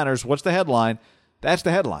on the Niners, what's the headline? That's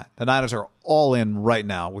the headline. The Niners are all in right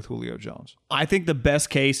now with Julio Jones. I think the best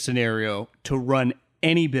case scenario to run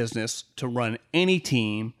any business, to run any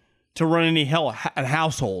team, to run any a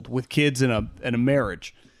household with kids in a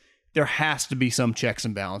marriage, there has to be some checks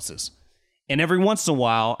and balances. And every once in a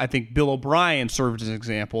while, I think Bill O'Brien served as an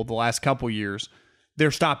example the last couple years. There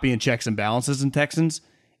stopped being checks and balances in Texans,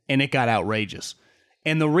 and it got outrageous.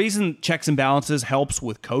 And the reason checks and balances helps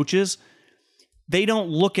with coaches, they don't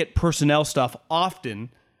look at personnel stuff often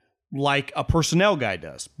like a personnel guy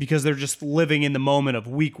does because they're just living in the moment of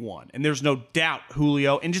week 1. And there's no doubt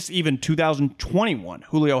Julio, and just even 2021,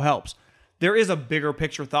 Julio helps. There is a bigger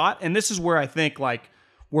picture thought, and this is where I think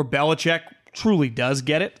where Belichick truly does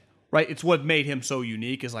get it, right? It's what made him so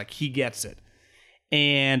unique is he gets it.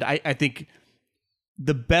 And I think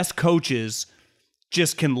the best coaches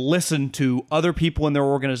just can listen to other people in their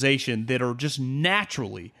organization that are just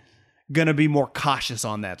naturally going to be more cautious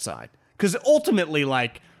on that side. Because ultimately,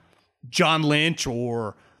 John Lynch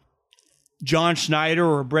or John Schneider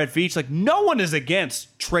or Brett Veach, no one is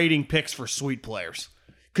against trading picks for sweet players.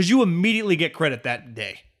 Because you immediately get credit that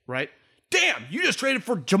day, right? Damn, you just traded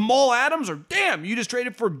for Jamal Adams, or damn, you just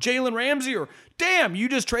traded for Jalen Ramsey, or damn, you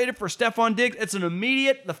just traded for Stephon Diggs. It's an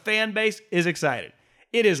immediate, the fan base is excited.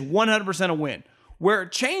 It is 100% a win. Where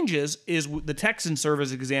it changes is the Texans serve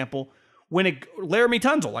as an example. When Laramie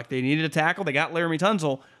Tunsil, they needed a tackle, they got Laramie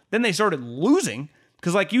Tunsil, then they started losing.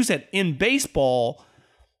 Because like you said, in baseball,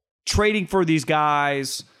 trading for these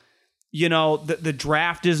guys, the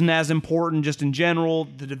draft isn't as important just in general.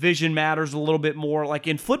 The division matters a little bit more.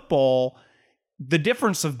 In football, the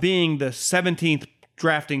difference of being the 17th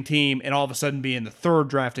drafting team and all of a sudden being the 3rd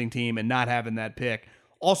drafting team and not having that pick,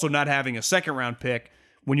 also not having a 2nd-round pick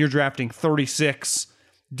when you're drafting 36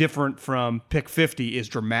 different from pick 50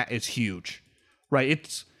 is huge, right?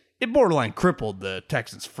 It borderline crippled the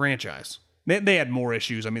Texans franchise. They had more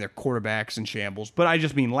issues. I mean, their quarterback's in shambles. But I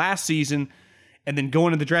just mean last season and then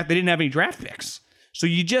going to the draft, they didn't have any draft picks. So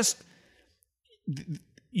you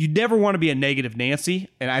never want to be a negative Nancy.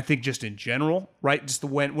 And I think just in general, right? Just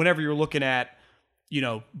whenever you're looking at,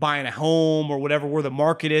 buying a home or whatever, where the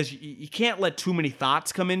market is, you can't let too many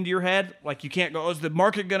thoughts come into your head. You can't go, is the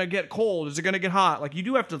market going to get cold? Is it going to get hot? You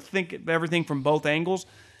do have to think of everything from both angles.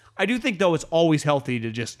 I do think, though, it's always healthy to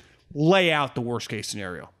just lay out the worst case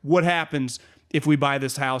scenario. What happens if we buy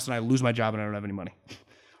this house and I lose my job and I don't have any money?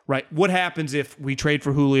 Right? What happens if we trade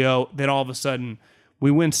for Julio, then all of a sudden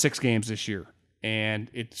we win 6 games this year? And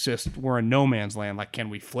it's just, we're in no man's land. Can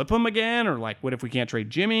we flip him again? Or what if we can't trade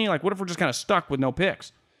Jimmy? What if we're just kind of stuck with no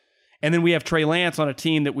picks? And then we have Trey Lance on a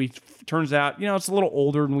team that turns out, it's a little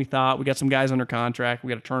older than we thought. We got some guys under contract. We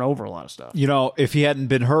got to turn over a lot of stuff. If he hadn't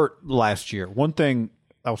been hurt last year, one thing,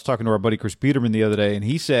 I was talking to our buddy Chris Peterman the other day, and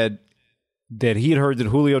he said that he had heard that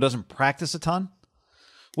Julio doesn't practice a ton,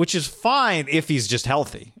 which is fine if he's just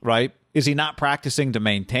healthy, right? Is he not practicing to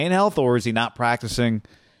maintain health, or is he not practicing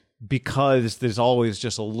because there's always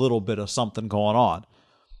just a little bit of something going on?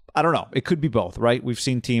 I don't know. It could be both, right? We've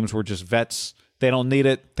seen teams where just vets, they don't need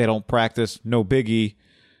it, they don't practice, no biggie.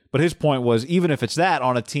 But his point was, even if it's that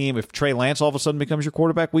on a team, if Trey Lance all of a sudden becomes your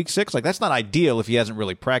quarterback week 6, like that's not ideal if he hasn't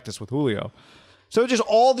really practiced with Julio. So just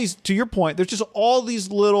all these, to your point, there's just all these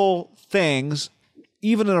little things,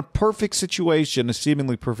 even in a perfect situation, a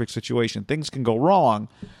seemingly perfect situation, things can go wrong.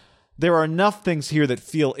 There are enough things here that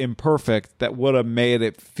feel imperfect that would have made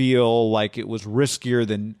it feel like it was riskier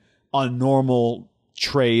than a normal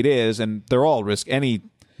trade is, and they're all risk. Any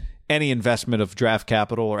investment of draft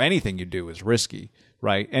capital or anything you do is risky,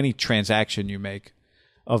 right? Any transaction you make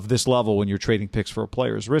of this level when you're trading picks for a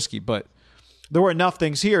player is risky. But there were enough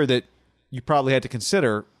things here that you probably had to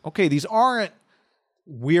consider, okay, these aren't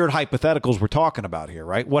weird hypotheticals we're talking about here,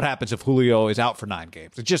 right? What happens if Julio is out for 9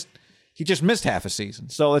 games? He just missed half a season.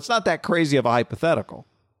 So it's not that crazy of a hypothetical.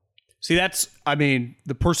 See,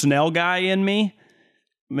 the personnel guy in me,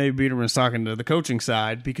 maybe Biederman's talking to the coaching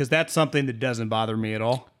side, because that's something that doesn't bother me at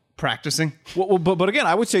all. Practicing. Well, but again,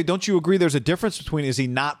 I would say, don't you agree there's a difference between, is he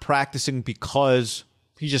not practicing because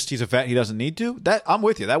he's a vet, he doesn't need to? That I'm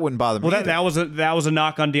with you. That wouldn't bother me. Well, that was a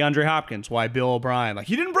knock on DeAndre Hopkins. Why Bill O'Brien,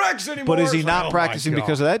 he didn't practice anymore. But is he not practicing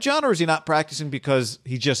because of that, John, or is he not practicing because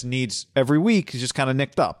he just needs every week? He's just kind of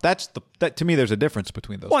nicked up. That to me, there's a difference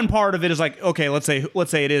between those. One part of it is okay, let's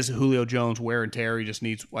say it is Julio Jones wear and tear. He just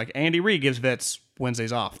needs, Andy Reid gives vets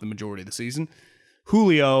Wednesdays off the majority of the season.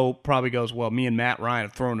 Julio probably goes, well, me and Matt Ryan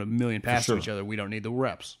have thrown a million passes to each other. We don't need the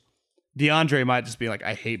reps. DeAndre might just be like,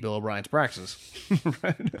 I hate Bill O'Brien's practices.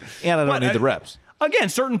 Right? And I don't need the reps. Again,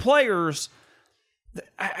 certain players,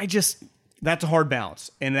 that's a hard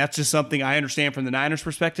balance. And that's just something I understand from the Niners'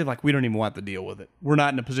 perspective. We don't even want to deal with it. We're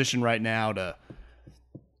not in a position right now to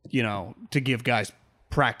give guys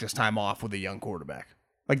practice time off with a young quarterback.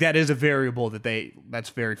 That is a variable that's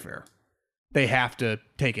very fair. They have to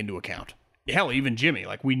take into account. Hell, even Jimmy,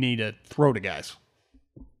 we need to throw to guys.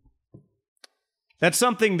 That's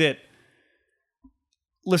something that,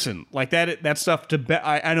 listen, that stuff,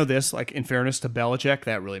 I know this, in fairness to Belichick,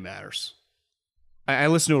 that really matters. I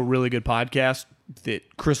listened to a really good podcast,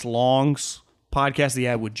 that Chris Long's podcast that he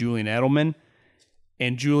had with Julian Edelman,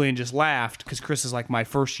 and Julian just laughed because Chris is my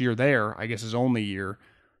first year there, I guess his only year,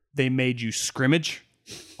 they made you scrimmage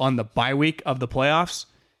on the bye week of the playoffs.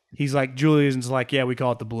 Julian's yeah, we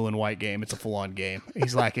call it the blue and white game. It's a full-on game.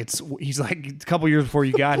 He's a couple years before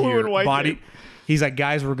you got here, he's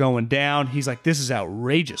guys were going down. He's this is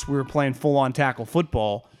outrageous. We were playing full-on tackle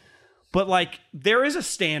football. But there is a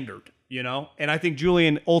standard, And I think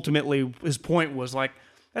Julian ultimately, his point was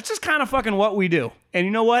that's just kind of fucking what we do. And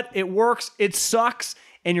you know what? It works. It sucks.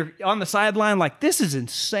 And you're on the sideline this is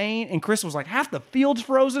insane. And Chris was half the field's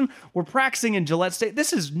frozen. We're practicing in Gillette State.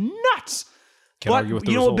 This is nuts. But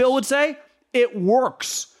you know what Bill would say? It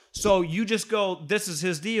works. So you just go, this is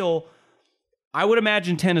his deal. I would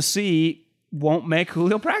imagine Tennessee won't make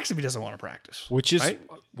Julio practice if he doesn't want to practice. Which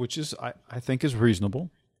is I think is reasonable.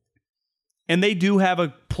 And they do have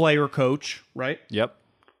a player coach, right? Yep.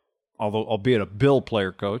 Although, albeit a Bill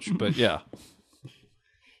player coach, but yeah.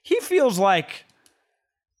 He feels kind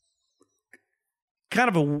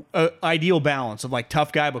of a ideal balance of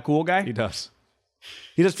tough guy but cool guy. He does.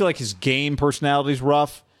 He does feel his game personality is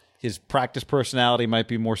rough. His practice personality might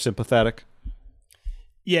be more sympathetic.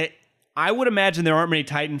 Yeah, I would imagine there aren't many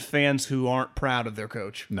Titans fans who aren't proud of their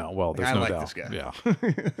coach. No, well, there's no doubt. This guy. Yeah.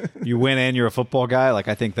 You win and you're a football guy.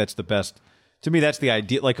 I think that's the best. To me, that's the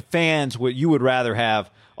idea. Fans, you would rather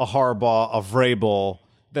have a Harbaugh, a Vrabel,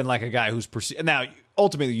 than a guy who's perceived. Now,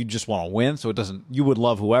 ultimately, you just want to win, so it doesn't. You would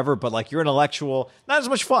love whoever, but you're intellectual, not as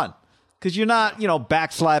much fun. Because you're not,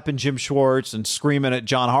 backslapping Jim Schwartz and screaming at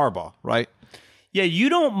John Harbaugh, right? Yeah, you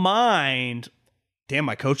don't mind. Damn,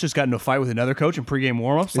 my coach just got into a fight with another coach in pregame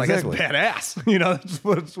warmups. Exactly. That's badass.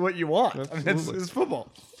 That's what you want. It's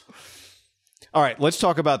football. All right, let's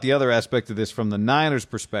talk about the other aspect of this from the Niners'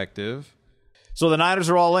 perspective. So the Niners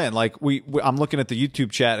are all in. I'm looking at the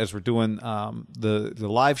YouTube chat as we're doing the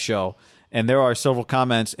live show, and there are several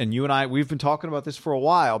comments. And you and I, we've been talking about this for a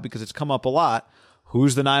while because it's come up a lot.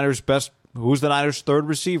 Who's the Niners' third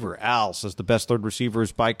receiver? Al says the best third receiver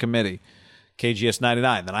is by committee. KGS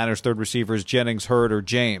 99. The Niners' third receiver is Jennings, Hurd, or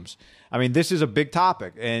James. I mean, this is a big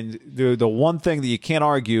topic. And the one thing that you can't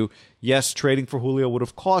argue, yes, trading for Julio would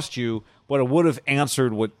have cost you, but it would have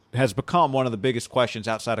answered what has become one of the biggest questions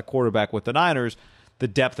outside of quarterback with the Niners, the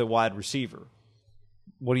depth at wide receiver.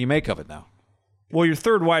 What do you make of it now? Well, your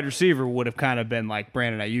third wide receiver would have kind of been like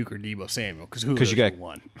Brandon Ayuk or Deebo Samuel because Julio's you got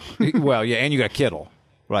one. Well, yeah, and you got Kittle,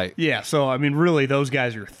 right? Yeah, so I mean, really, those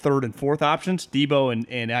guys are your third and fourth options. Deebo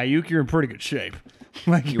and Ayuk, you're in pretty good shape.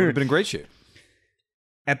 Like You would have been in great shape.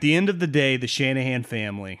 At the end of the day, the Shanahan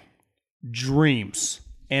family dreams,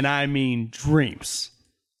 and I mean dreams,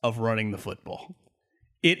 of running the football.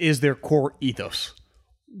 It is their core ethos,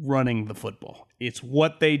 running the football. It's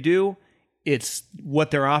what they do. It's what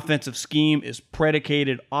their offensive scheme is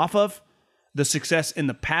predicated off of. The success in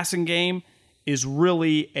the passing game is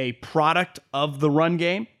really a product of the run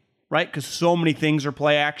game, right? Because so many things are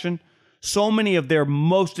play action. So many of their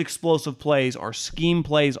most explosive plays are scheme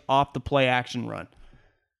plays off the play action run.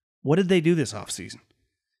 What did they do this offseason?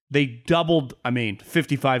 They doubled,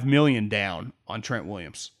 $55 million down on Trent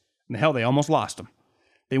Williams. And hell, they almost lost him.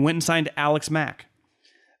 They went and signed Alex Mack.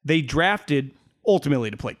 They drafted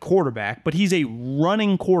ultimately to play quarterback, but he's a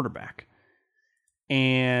running quarterback.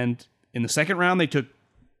 And in the second round, they took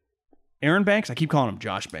Aaron Banks. I keep calling him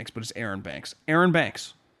Josh Banks, but it's Aaron Banks. Aaron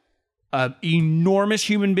Banks, an enormous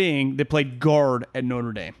human being that played guard at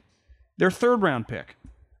Notre Dame. Their third round pick,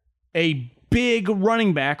 a big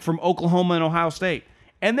running back from Oklahoma and Ohio State.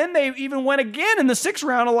 And then they even went again in the sixth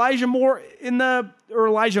round, Elijah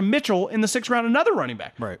Mitchell in the sixth round, another running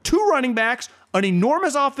back. Right. Two running backs, an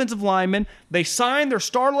enormous offensive lineman. They signed their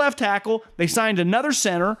star left tackle. They signed another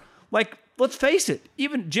center. Like, let's face it,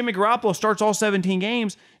 even Jimmy Garoppolo starts all 17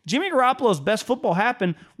 games. Jimmy Garoppolo's best football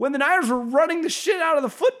happened when the Niners were running the shit out of the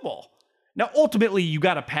football. Now, ultimately, you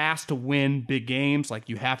got to pass to win big games. Like,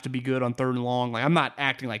 you have to be good on third and long. Like, I'm not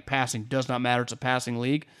acting like passing does not matter. It's a passing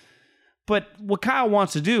league. But what Kyle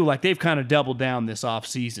wants to do, like they've kind of doubled down this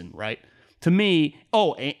offseason, right? To me,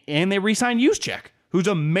 and they re-signed Juszczyk, who's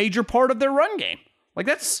a major part of their run game. Like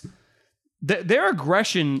that's their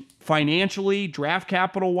aggression financially, draft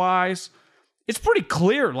capital-wise, it's pretty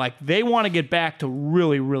clear. Like they want to get back to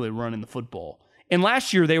really, really running the football. And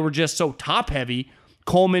last year they were just so top-heavy.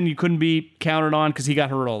 Coleman, you couldn't be counted on because he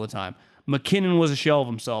got hurt all the time. McKinnon was a shell of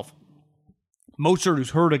himself. Mostert,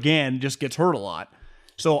 who's hurt again, just gets hurt a lot.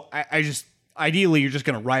 So I just, ideally, you're just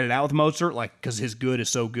going to ride it out with Mostert, like, because his good is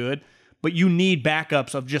so good. But you need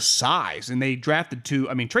backups of just size. And they drafted two.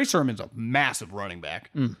 Trey Sermon's a massive running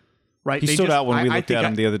back, right? He stood out when we looked at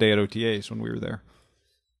him the other day at OTAs when we were there.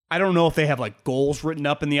 I don't know if they have, like, goals written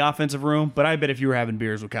up in the offensive room, but I bet if you were having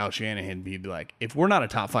beers with Kyle Shanahan, he'd be like, if we're not a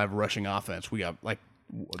top 5 rushing offense, we got, like,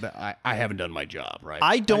 I haven't done my job,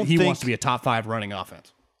 right? He wants to be a top 5 running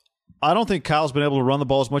offense. I don't think Kyle's been able to run the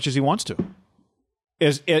ball as much as he wants to.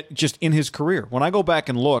 Just in his career. When I go back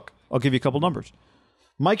and look, I'll give you a couple numbers.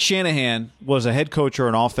 Mike Shanahan was a head coach or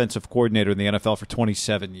an offensive coordinator in the NFL for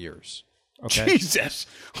 27 years. Okay? Jesus.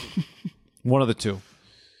 One of the two.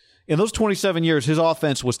 In those 27 years, his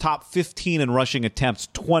offense was top 15 in rushing attempts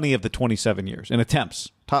 20 of the 27 years. In attempts.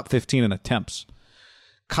 Top 15 in attempts.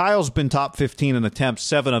 Kyle's been top 15 in attempts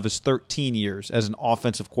 7 of his 13 years as an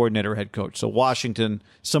offensive coordinator head coach. So Washington,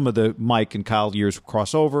 some of the Mike and Kyle years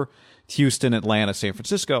cross over. Houston, Atlanta, San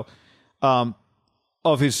Francisco.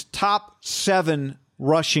 Of his top 7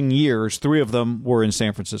 rushing years, 3 of them were in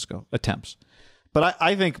San Francisco attempts. But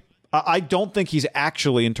I don't think he's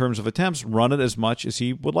actually, in terms of attempts, run it as much as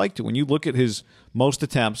he would like to. When you look at his most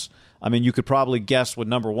attempts, you could probably guess what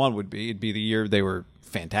number 1 would be. It'd be the year they were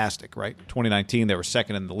fantastic, right? 2019, they were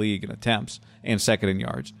second in the league in attempts and second in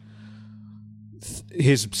yards.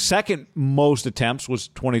 His second most attempts was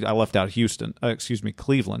 20. I left out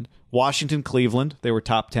Cleveland. Washington, Cleveland. They were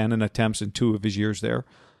top 10 in attempts in 2 of his years there.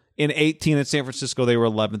 In 18 at San Francisco, they were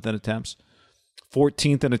 11th in attempts.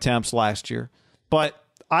 14th in attempts last year. But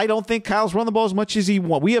I don't think Kyle's run the ball as much as he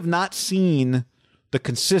wants. We have not seen the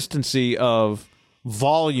consistency of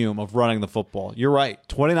volume of running the football. You're right.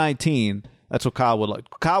 2019, that's what Kyle would like.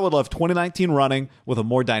 Kyle would love 2019 running with a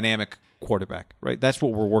more dynamic quarterback, right? That's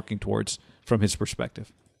what we're working towards from his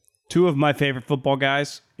perspective. 2 of my favorite football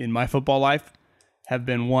guys in my football life have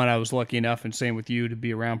been one I was lucky enough, and same with you, to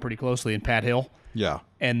be around pretty closely in Pat Hill. Yeah.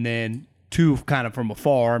 And then 2 kind of from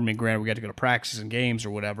afar. Granted, we got to go to practices and games or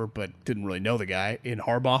whatever, but didn't really know the guy in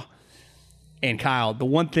Harbaugh and Kyle. The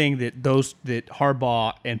one thing that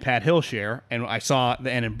Harbaugh and Pat Hill share, and I saw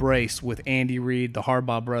an embrace with Andy Reid, the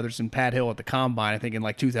Harbaugh brothers, and Pat Hill at the Combine, I think in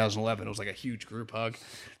like 2011. It was like a huge group hug.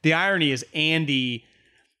 The irony is Andy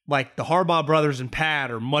Like the Harbaugh brothers and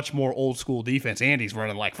Pat are much more old school defense. Andy's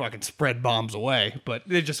running like fucking spread bombs away, but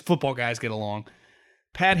they're just football guys get along.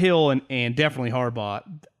 Pat Hill and definitely Harbaugh,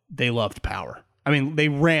 they loved power. I mean, they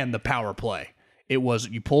ran the power play. It was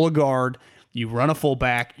you pull a guard, you run a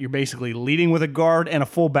fullback, you're basically leading with a guard and a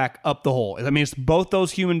fullback up the hole. I mean, it's both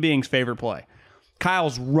those human beings' favorite play.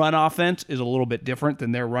 Kyle's run offense is a little bit different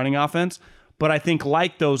than their running offense, but I think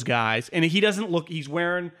like those guys, and he doesn't look, he's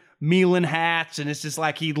wearing Milan hats, and it's just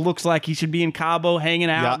like he looks like he should be in Cabo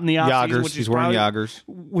hanging out in the offseason. He's wearing Yoggers.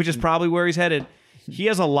 Which is probably where he's headed. He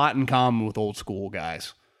has a lot in common with old school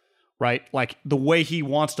guys, right? Like the way he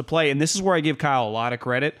wants to play, and this is where I give Kyle a lot of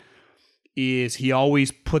credit, is he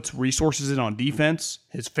always puts resources in on defense.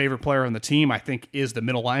 His favorite player on the team, I think, is the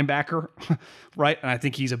middle linebacker, right? And I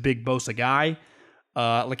think he's a big Bosa guy.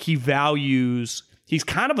 Like he values, he's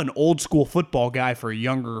kind of an old school football guy for a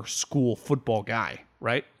younger school football guy,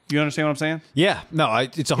 right? You understand what I'm saying? Yeah, no,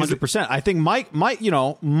 it's 100%. I think Mike, Mike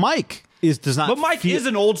does not. But Mike is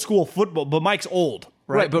an old school football, but Mike's old,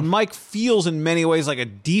 right? But Mike feels in many ways like a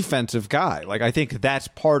defensive guy. Like I think that's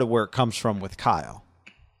part of where it comes from with Kyle,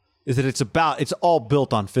 is that it's all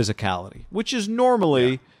built on physicality, which is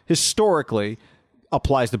normally historically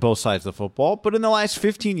applies to both sides of the football. But in the last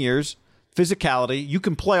 15 years, physicality, you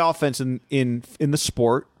can play offense in the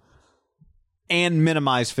sport and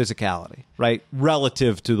minimize physicality, right?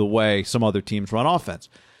 Relative to the way some other teams run offense.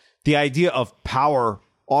 The idea of power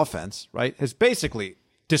offense, right, has basically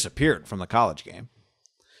disappeared from the college game.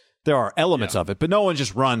 There are elements of it, but no one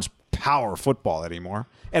just runs power football anymore.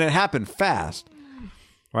 And it happened fast,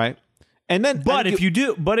 right? And then if you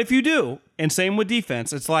do, and same with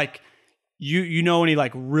defense, it's like you know any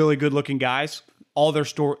like really good looking guys, all their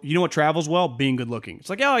story, you know what travels well? Being good looking. It's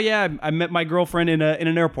like, oh yeah, I met my girlfriend in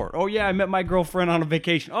an airport. Oh yeah, I met my girlfriend on a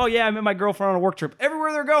vacation. Oh yeah, I met my girlfriend on a work trip.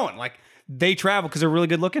 Everywhere they're going, like they travel because they're really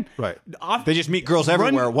good looking. Right. They just meet girls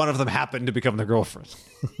everywhere. One of them happened to become their girlfriend.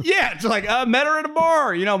 Yeah, it's like met her at a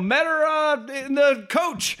bar. Met her in the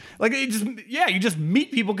coach. Like you just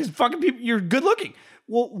meet people because fucking people. You're good looking.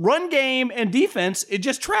 Well, run game and defense, it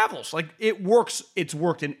just travels. Like it works. It's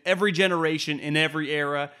worked in every generation, in every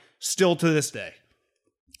era, still to this day.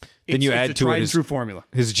 Then you add to it true formula.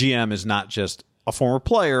 His GM is not just a former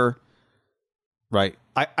player, right?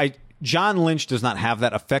 John Lynch does not have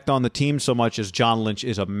that effect on the team so much as John Lynch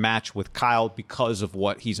is a match with Kyle because of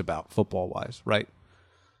what he's about football-wise, right?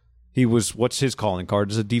 He was, what's his calling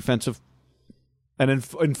card? Is a defensive, an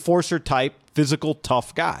enforcer type, physical,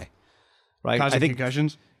 tough guy, right? I think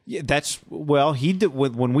concussions. Yeah, he did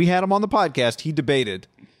when we had him on the podcast. He debated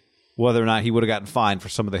whether or not he would have gotten fined for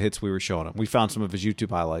some of the hits we were showing him. We found some of his YouTube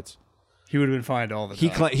highlights. He would have been fined all the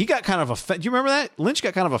time. He got kind of do you remember that? Lynch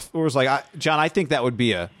got kind of was like, John, I think that would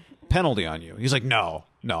be a penalty on you. He's like, no,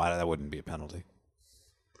 that wouldn't be a penalty.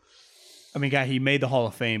 I mean, guy, he made the Hall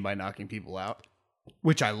of Fame by knocking people out,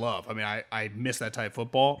 which I love. I mean, I miss that type of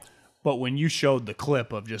football. But when you showed the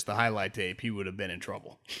clip of just the highlight tape, he would have been in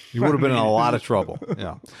trouble. He would have been in a lot of trouble.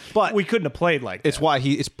 Yeah, but we couldn't have played like that.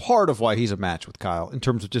 It's part of why he's a match with Kyle in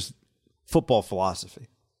terms of just football philosophy.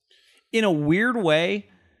 In a weird way,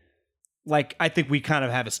 like I think we kind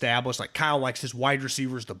of have established, like Kyle likes his wide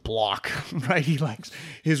receivers to block, right? He likes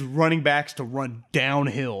his running backs to run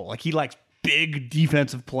downhill. Like he likes big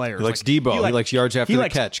defensive players. He likes Debo. He likes yards after the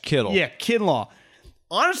catch. Kittle. Yeah, Kinlaw.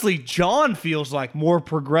 Honestly, John feels like more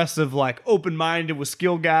progressive, like open-minded with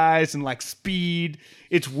skill guys and like speed.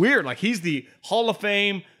 It's weird. Like he's the Hall of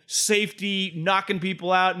Fame safety, knocking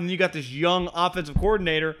people out, and you got this young offensive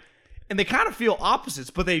coordinator. And they kind of feel opposites,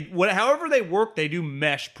 but however they work, they do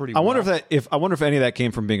mesh pretty well. I wonder if any of that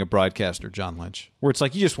came from being a broadcaster, John Lynch, where it's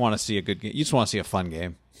like you just want to see a good game, you just want to see a fun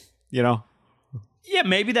game, you know? Yeah,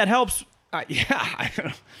 maybe that helps.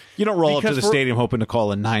 You don't roll up to the stadium hoping to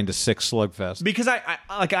call a 9-6 slugfest. Because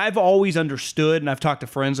I've always understood, and I've talked to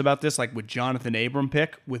friends about this, like with Jonathan Abram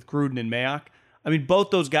pick with Gruden and Mayock. I mean, both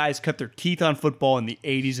those guys cut their teeth on football in the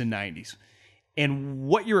 80s and 90s. And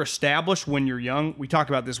what you're established when you're young, we talked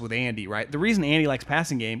about this with Andy, right? The reason Andy likes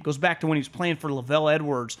passing game goes back to when he was playing for Lavelle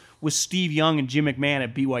Edwards with Steve Young and Jim McMahon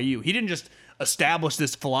at BYU. He didn't just establish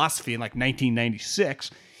this philosophy in like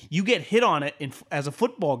 1996. You get hit on it as a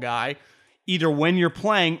football guy, either when you're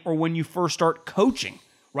playing or when you first start coaching,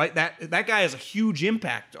 right? That guy has a huge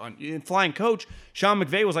impact on flying coach. Sean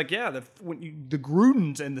McVay was like, yeah, the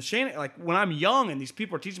Grudens and the Shannon, like when I'm young and these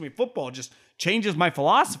people are teaching me football, it just changes my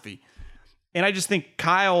philosophy. And I just think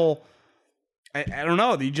Kyle, I don't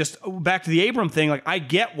know. You just back to the Abram thing. Like, I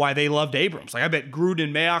get why they loved Abrams. Like, I bet Gruden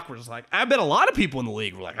and Mayock were just like, I bet a lot of people in the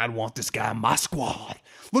league were like, I'd want this guy on my squad.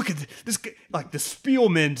 Look at this guy, like the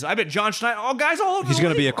Spielmans. I bet John Schneider, all guys all over. He's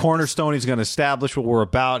going to be a cornerstone. He's going to establish what we're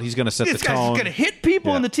about. He's going to set the This tone. guy's just going to hit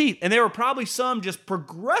people in the teeth. And there were probably some just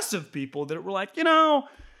progressive people that were like, the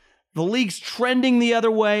league's trending the other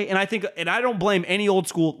way. And I think, and I don't blame any old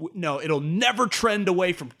school. No, it'll never trend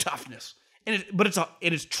away from toughness.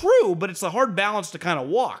 It is true, but it's a hard balance to kind of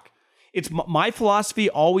walk. It's my philosophy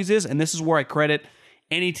always is, and this is where I credit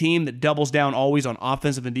any team that doubles down always on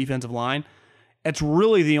offensive and defensive line. It's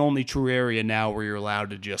really the only true area now where you're allowed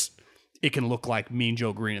to just, it can look like Mean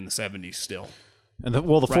Joe Green in the 70s still. And the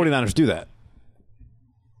 49ers do that.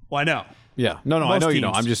 Well, I know. Yeah. No, Most I know you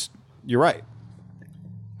teams. know. You're right.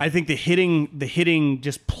 I think the hitting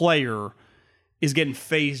just player is getting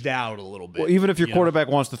phased out a little bit. Well, even if your quarterback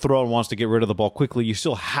wants to throw and wants to get rid of the ball quickly, you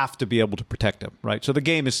still have to be able to protect him, right? So the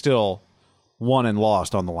game is still won and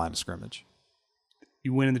lost on the line of scrimmage.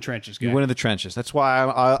 You win in the trenches, guys. You win in the trenches. That's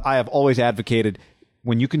why I have always advocated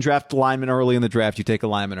when you can draft a lineman early in the draft, you take a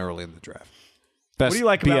lineman early in the draft. Best What do you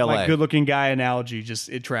like BLA. about my good-looking guy analogy? Just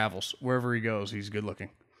it travels. Wherever he goes, he's good-looking.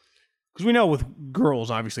 Because we know with girls,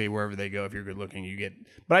 obviously, wherever they go, if you're good-looking, you get...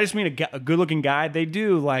 But I just mean a good-looking guy. They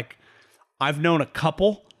do, like... I've known a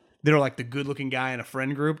couple that are like the good-looking guy in a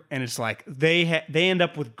friend group, and it's like they end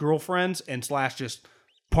up with girlfriends and / just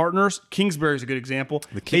partners. Kingsbury's a good example.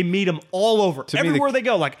 They meet them all over, everywhere they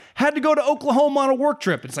go. Like, had to go to Oklahoma on a work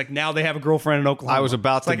trip. It's like now they have a girlfriend in Oklahoma. I was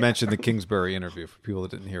about to mention the Kingsbury interview for people that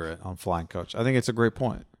didn't hear it on Flying Coach. I think it's a great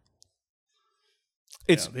point.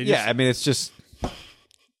 It's it's just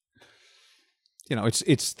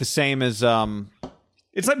it's the same as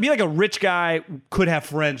It's like be like a rich guy could have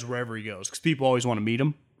friends wherever he goes because people always want to meet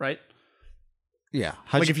him, right? Yeah.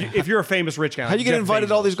 If you're a famous rich guy, how do you get invited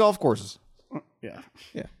to all these golf courses? Yeah.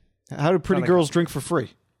 How do pretty girls drink for free?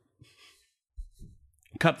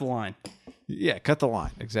 Cut the line. Yeah, cut the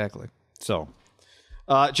line. Exactly. So,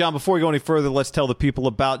 John, before we go any further, let's tell the people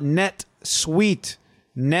about NetSuite.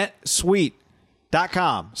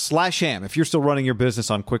 NetSuite.com/ham. If you're still running your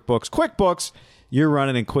business on QuickBooks, you're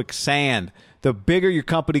running in quicksand. The bigger your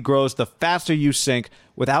company grows, the faster you sink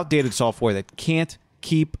with outdated software that can't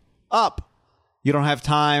keep up. You don't have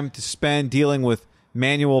time to spend dealing with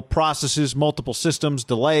manual processes, multiple systems,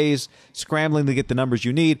 delays, scrambling to get the numbers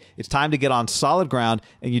you need. It's time to get on solid ground,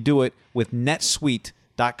 and you do it with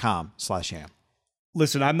netsuite.com/ham.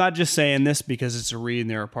 Listen, I'm not just saying this because it's a read and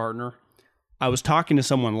they're a partner. I was talking to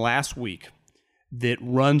someone last week that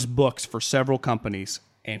runs books for several companies,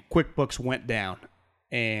 and QuickBooks went down,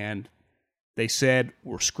 and they said,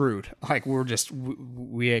 we're screwed. Like,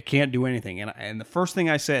 we can't do anything. And the first thing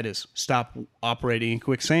I said is, stop operating in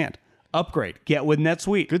quicksand. Upgrade. Get with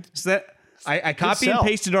NetSuite. Good. So I copied and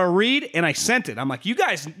pasted our read, and I sent it. I'm like, you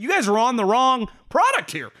guys are on the wrong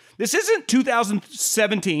product here. This isn't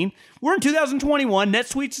 2017. We're in 2021.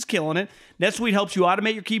 NetSuite is killing it. NetSuite helps you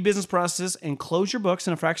automate your key business processes and close your books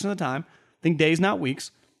in a fraction of the time. Think days, not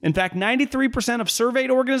weeks. In fact, 93% of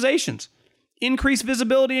surveyed organizations increase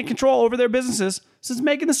visibility and control over their businesses since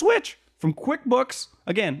making the switch from QuickBooks,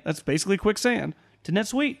 again, that's basically quicksand, to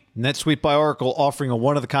NetSuite. NetSuite by Oracle offering a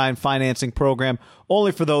one-of-a-kind financing program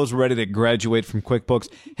only for those ready to graduate from QuickBooks.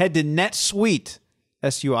 Head to NetSuite,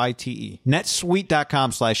 SUITE,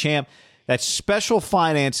 netsuite.com/ham. That's special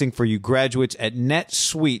financing for you graduates at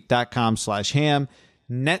netsuite.com/ham,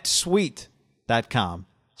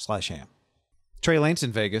 netsuite.com/ham. Trey Lance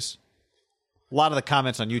in Vegas. A lot of the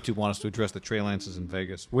comments on YouTube want us to address the Trey Lances in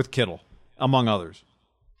Vegas with Kittle, among others.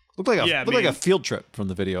 Looked like a field trip from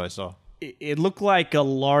the video I saw. It looked like a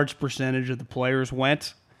large percentage of the players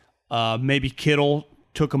went. Maybe Kittle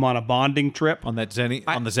took him on a bonding trip. On the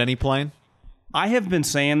Zenny plane? I have been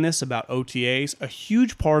saying this about OTAs. A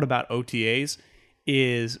huge part about OTAs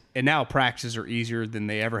is, and now practices are easier than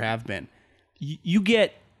they ever have been.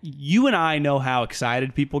 You and I know how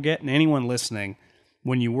excited people get, and anyone listening,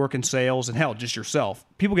 when you work in sales, and hell, just yourself,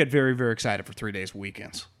 people get very, very excited for 3 days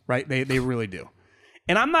weekends, right? They really do.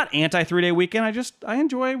 And I'm not anti 3-day weekend. I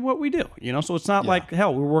enjoy what we do, So it's not like,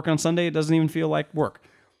 hell, we're working on Sunday. It doesn't even feel like work.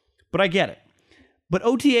 But I get it. But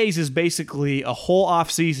OTAs is basically a whole off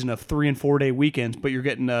season of 3 and 4 day weekends, but you're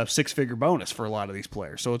getting a 6-figure bonus for a lot of these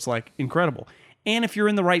players. So it's like incredible. And if you're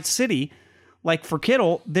in the right city, like for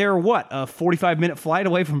Kittle, they're a 45-minute flight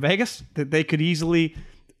away from Vegas that they could easily,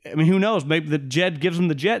 who knows? Maybe the Jed gives them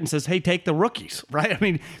the jet and says, hey, take the rookies,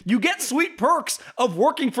 right? You get sweet perks of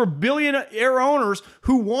working for billionaire owners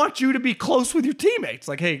who want you to be close with your teammates.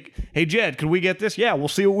 Like, hey, Jed, can we get this? Yeah, we'll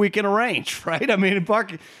see what we can arrange, right?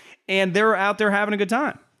 And they're out there having a good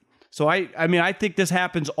time. So I mean, I think this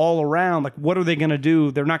happens all around. Like, what are they going to do?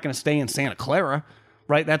 They're not going to stay in Santa Clara,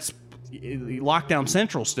 right? That's lockdown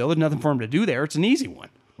central still. There's nothing for them to do there. It's an easy one.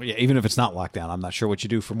 Well, yeah, even if it's not lockdown, I'm not sure what you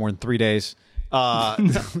do for more than 3 days.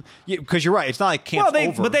 Because you're right. It's not like camp's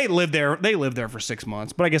over. But they live there. They live there for 6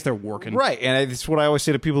 months. But I guess they're working. Right. And it's what I always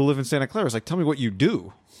say to people who live in Santa Clara. It's like, tell me what you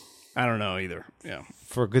do. I don't know either. Yeah.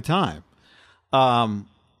 For a good time. I'm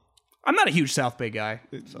not a huge South Bay guy.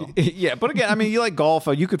 So. Yeah, but again, I mean, you like golf.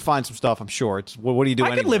 You could find some stuff, I'm sure. It's what do you do?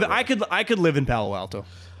 I could live in Palo Alto.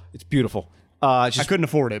 It's beautiful. I couldn't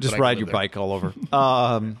afford it. Just ride your bike all over.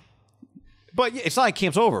 But yeah, it's not like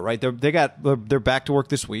camp's over, right? They're back to work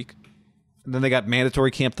this week, and then they got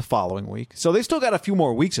mandatory camp the following week. So they still got a few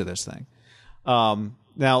more weeks of this thing.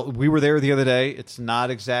 Now we were there the other day. It's not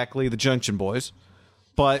exactly the Junction Boys,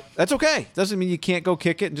 but that's okay. Doesn't mean you can't go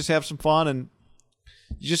kick it and just have some fun, and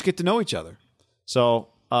you just get to know each other. So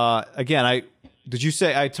again, did you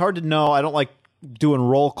say it's hard to know? I don't like doing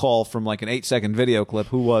roll call from like an 8-second video clip.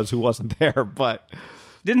 Who wasn't there, but.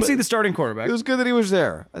 Didn't see the starting quarterback. It was good that he was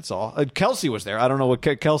there. That's all. Kelsey was there. I don't know what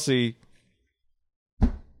Kelsey. I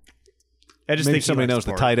just maybe think somebody knows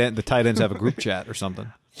the tight end. The tight ends have a group chat or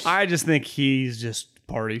something. I just think he's just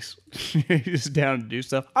parties. He's just down to do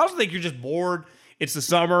stuff. I also think you're just bored. It's the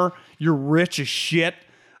summer. You're rich as shit.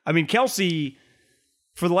 I mean, Kelsey,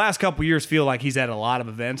 for the last couple of years, feel like he's at a lot of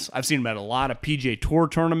events. I've seen him at a lot of PGA Tour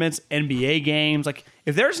tournaments, NBA games. Like,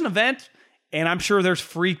 if there's an event. And I'm sure there's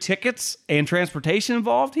free tickets and transportation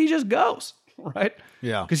involved. He just goes, right?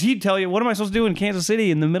 Yeah. Because he'd tell you, what am I supposed to do in Kansas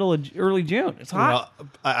City in the middle of early June? It's hot. Well,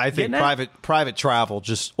 I think private travel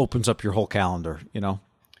just opens up your whole calendar, you know?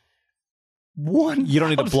 You don't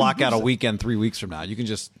need to block out a weekend 3 weeks from now. You can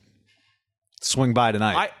just swing by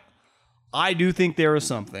tonight. I do think there is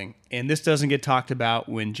something, and this doesn't get talked about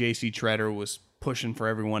when J.C. Treader was pushing for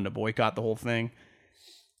everyone to boycott the whole thing.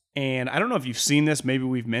 And I don't know if you've seen this. Maybe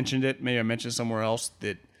we've mentioned it. Maybe I mentioned it somewhere else.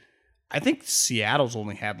 That I think Seattle's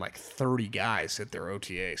only had like 30 guys hit their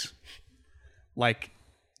OTAs. Like,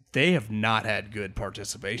 they have not had good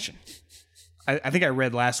participation. I think I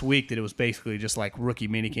read last week that it was basically just like rookie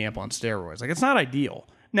minicamp on steroids. Like, it's not ideal.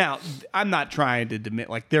 Now, I'm not trying to admit,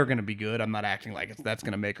 like, they're going to be good. I'm not acting like that's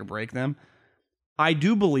going to make or break them. I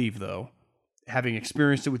do believe, though, having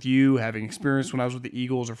experienced it with you, having experienced when I was with the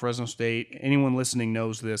Eagles or Fresno State, anyone listening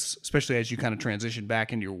knows this, especially as you kind of transition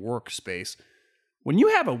back into your workspace. When you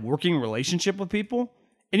have a working relationship with people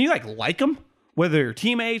and you like them, whether they're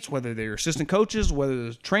teammates, whether they're assistant coaches, whether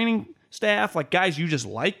they're training staff, like guys you just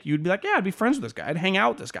like, you'd be like, yeah, I'd be friends with this guy. I'd hang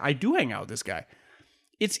out with this guy. I do hang out with this guy.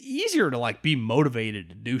 It's easier to like be motivated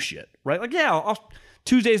to do shit, right? Like, yeah,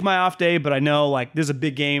 Tuesday's my off day, but I know like this is a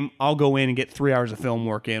big game. I'll go in and get 3 hours of film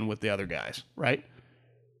work in with the other guys, right?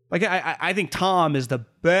 Like I think Tom is the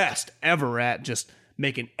best ever at just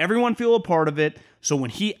making everyone feel a part of it. So when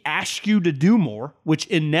he asks you to do more, which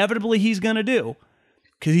inevitably he's going to do,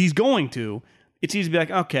 because he's going to, it's easy to be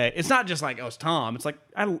like, okay, it's not just like, oh, it's Tom. It's like,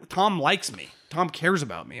 Tom likes me. Tom cares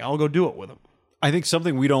about me. I'll go do it with him. I think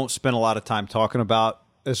something we don't spend a lot of time talking about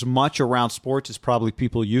as much around sports as probably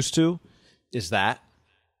people used to is that.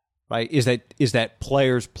 Right? Is that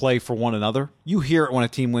players play for one another? You hear it when a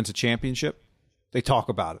team wins a championship. They talk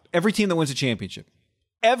about it. Every team that wins a championship.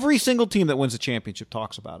 Every single team that wins a championship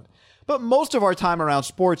talks about it. But most of our time around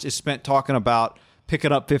sports is spent talking about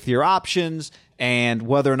picking up fifth-year options and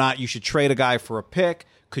whether or not you should trade a guy for a pick.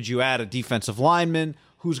 Could you add a defensive lineman?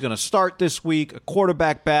 Who's going to start this week? A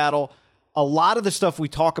quarterback battle. A lot of the stuff we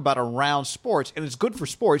talk about around sports, and it's good for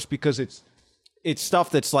sports because it's stuff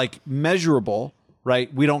that's like measurable,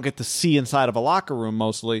 right? We don't get to see inside of a locker room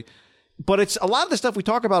mostly. But it's a lot of the stuff we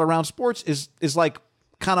talk about around sports is like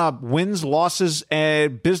kind of wins, losses,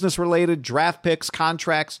 and business related, draft picks,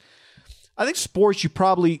 contracts. I think sports, you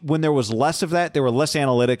probably, when there was less of that, there were less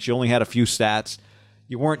analytics. You only had a few stats.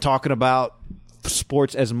 You weren't talking about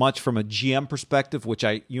sports as much from a GM perspective, which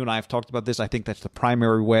you and I have talked about this. I think that's the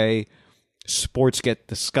primary way sports get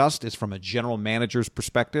discussed is from a general manager's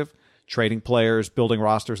perspective, trading players, building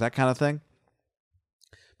rosters, that kind of thing.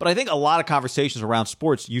 But I think a lot of conversations around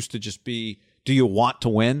sports used to just be, do you want to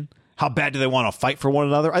win? How bad do they want to fight for one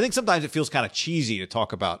another? I think sometimes it feels kind of cheesy to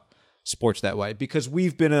talk about sports that way because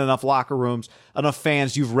we've been in enough locker rooms, enough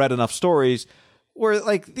fans, you've read enough stories where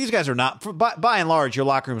like these guys are not, by and large, your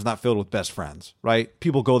locker room is not filled with best friends, right?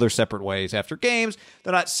 People go their separate ways after games.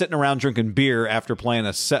 They're not sitting around drinking beer after playing a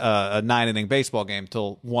 9-inning baseball game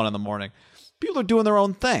till 1 a.m. People are doing their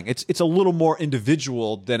own thing. It's a little more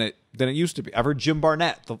individual than it used to be. I've heard Jim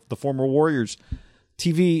Barnett, the former Warriors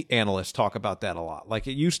TV analyst, talk about that a lot. Like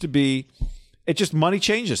it used to be, It just money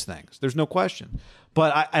changes things. There's no question.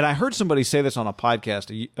 But I heard somebody say this on a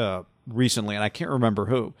podcast recently, and I can't remember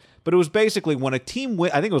who. But it was basically when a team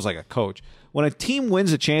I think it was like a coach. When a team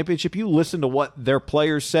wins a championship, you listen to what their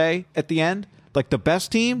players say at the end. Like the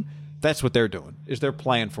best team, that's what they're doing, is they're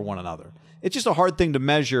playing for one another. It's just a hard thing to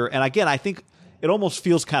measure. And again, I think it almost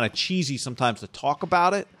feels kind of cheesy sometimes to talk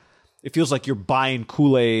about it. It feels like you're buying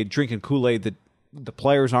Kool-Aid, drinking Kool-Aid that the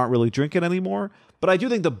players aren't really drinking anymore. But I do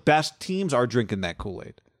think the best teams are drinking that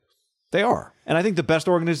Kool-Aid. They are. And I think the best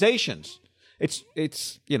organizations,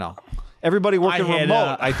 it's you know, everybody working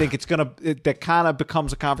remote, I think that kind of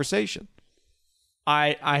becomes a conversation.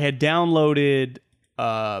 I had downloaded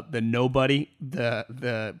the Nobody,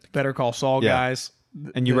 the Better Call Saul guys.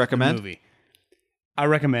 And you recommend? The movie. I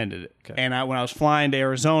recommended it. Okay. And when I was flying to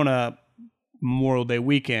Arizona Memorial Day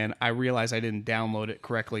weekend, I realized I didn't download it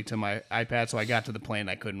correctly to my iPad, so I got to the plane and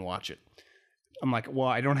I couldn't watch it. I'm like, well,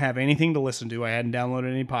 I don't have anything to listen to. I hadn't downloaded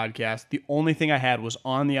any podcasts. The only thing I had was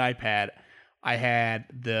on the iPad. I had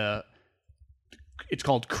it's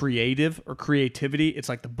called Creative or Creativity. It's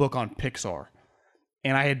like the book on Pixar.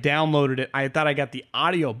 And I had downloaded it. I thought I got the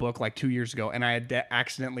audio book like 2 years ago, and I had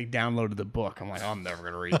accidentally downloaded the book. I'm like, oh, I'm never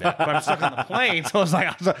going to read that. But I'm stuck on the plane, so I was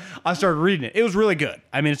like, I started reading it. It was really good.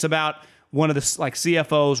 I mean, it's about one of the like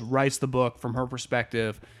CFOs writes the book from her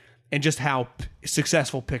perspective, and just how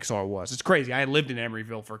successful Pixar was. It's crazy. I had lived in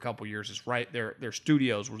Emeryville for a couple years. It's right there. Their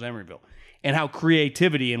studios was Emeryville, and how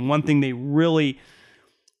creativity and one thing they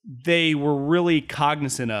were really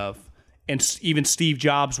cognizant of, and even Steve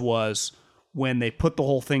Jobs was, when they put the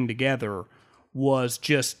whole thing together, was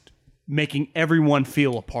just making everyone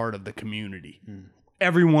feel a part of the community.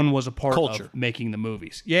 Everyone was a part of making the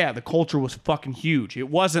movies. Yeah, the culture was fucking huge. It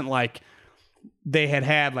wasn't like they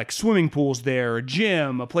had like swimming pools there, a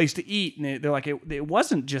gym, a place to eat, and they're like, it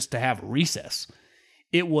wasn't just to have recess.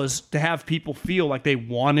 It was to have people feel like they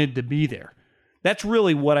wanted to be there. That's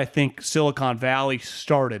really what I think Silicon Valley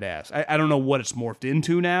started as. I don't know what it's morphed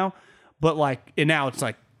into now, but and now it's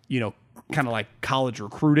like, you know, kind of like college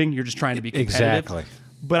recruiting. You're just trying to be competitive. Exactly.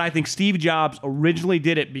 But I think Steve Jobs originally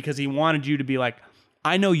did it because he wanted you to be like,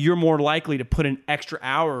 I know you're more likely to put in extra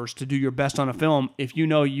hours to do your best on a film if you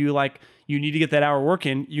know you need to get that hour work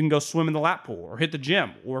in. You can go swim in the lap pool or hit the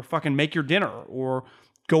gym or fucking make your dinner or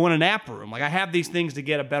go in a nap room. Like, I have these things to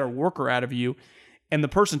get a better worker out of you. And the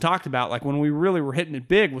person talked about, like, when we really were hitting it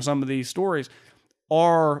big with some of these stories,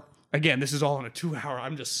 again, this is all in a 2 hour.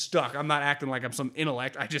 I'm just stuck. I'm not acting like I'm some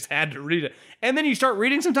intellect. I just had to read it. And then you start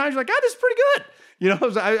reading sometimes, you're like, this is pretty good. You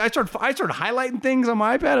know, I started highlighting things on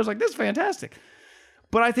my iPad. I was like, this is fantastic.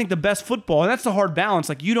 But I think the best football, and that's the hard balance,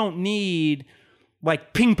 like, you don't need,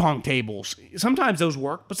 like, ping pong tables. Sometimes those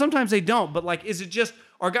work, but sometimes they don't. But, like, is it just,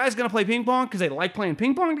 are guys going to play ping pong because they like playing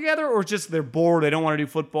ping pong together? Or it's just they're bored, they don't want to do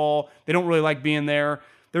football, they don't really like being there?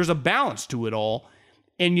 There's a balance to it all.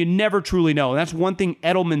 And you never truly know. And that's one thing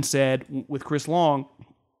Edelman said with Chris Long.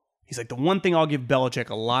 He's like, the one thing I'll give Belichick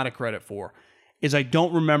a lot of credit for is I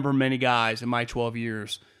don't remember many guys in my 12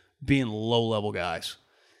 years being low-level guys.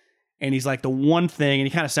 And he's like, the one thing, and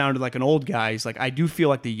he kind of sounded like an old guy, he's like, I do feel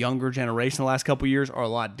like the younger generation the last couple of years are a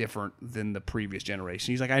lot different than the previous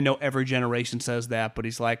generation. He's like, I know every generation says that, but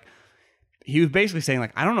he's like, he was basically saying,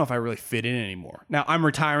 like, I don't know if I really fit in anymore. Now, I'm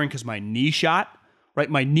retiring because my knee shot. Right,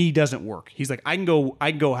 my knee doesn't work. He's like, I can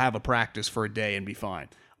go have a practice for a day and be fine.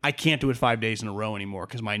 I can't do it 5 days in a row anymore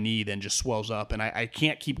because my knee then just swells up and I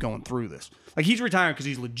can't keep going through this. Like, he's retiring because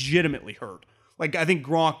he's legitimately hurt. Like, I think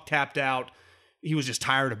Gronk tapped out. He was just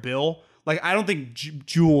tired of Bill. Like, I don't think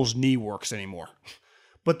Jules' knee works anymore.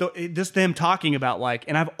 But just them talking about, like,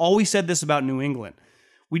 and I've always said this about New England.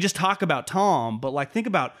 We just talk about Tom, but, like, think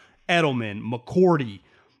about Edelman, McCourty,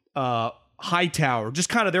 Hightower, just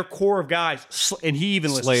kind of their core of guys, and he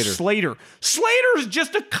even lists Slater. Slater's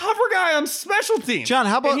just a cover guy on special teams. John,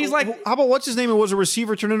 how about what's his name? It was a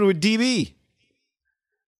receiver turned into a DB.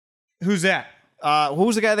 Who's that? Who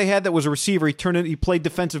was the guy they had that was a receiver? He played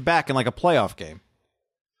defensive back in like a playoff game.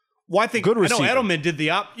 Well, I think I know Edelman did the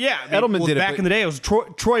Edelman did it back in the day. It was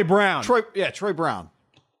Troy Brown. Troy Brown.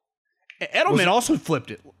 Edelman also flipped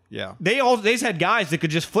it. Yeah. They had guys that could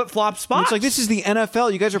just flip-flop spots. It's like, this is the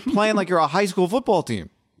NFL. You guys are playing like you're a high school football team.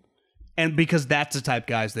 And because that's the type of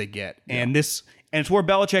guys they get. Yeah. And it's where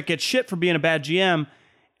Belichick gets shit for being a bad GM.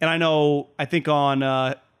 And I think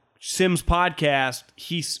on Sim's podcast,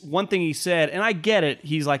 one thing he said, and I get it,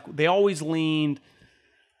 he's like, they always leaned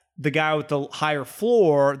the guy with the higher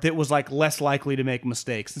floor that was like less likely to make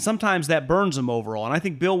mistakes. And sometimes that burns them overall. And I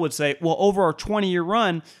think Bill would say, well, over our 20-year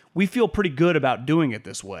run, we feel pretty good about doing it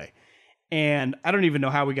this way. And I don't even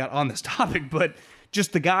know how we got on this topic, but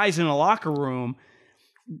just the guys in a locker room,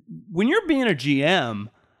 when you're being a GM,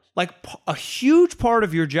 like a huge part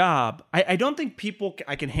of your job, I don't think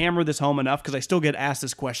I can hammer this home enough because I still get asked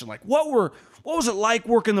this question, like, what was it like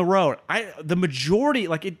working the road? The majority,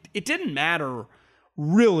 like it didn't matter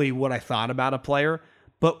really what I thought about a player,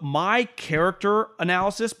 but my character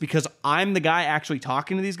analysis, because I'm the guy actually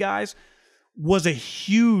talking to these guys, was a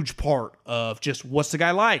huge part of just what's the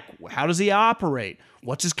guy like? How does he operate?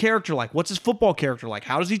 What's his character like? What's his football character like?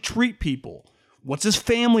 How does he treat people? What's his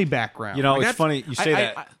family background? You know, it's funny you say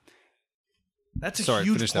that. That's a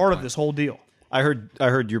huge part of this whole deal. I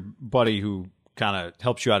heard your buddy who kind of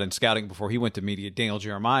helps you out in scouting before he went to media, Daniel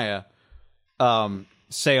Jeremiah,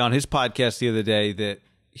 say on his podcast the other day that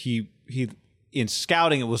he in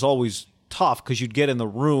scouting it was always tough because you'd get in the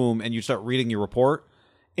room and you'd start reading your report,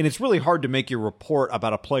 and it's really hard to make your report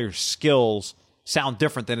about a player's skills sound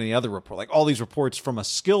different than any other report. Like all these reports from a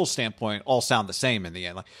skill standpoint all sound the same in the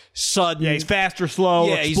end. Like sudden, he's fast or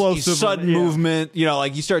slow, explosive, he's sudden movement. You know,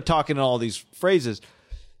 like you start talking in all these phrases.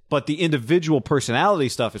 But the individual personality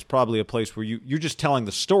stuff is probably a place where you're just telling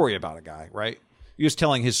the story about a guy, right? You're just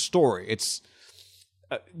telling his story. It's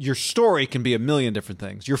your story can be a million different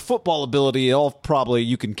things. Your football ability,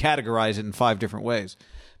 you can categorize it in 5 different ways.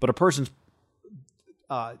 But a person's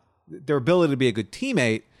their ability to be a good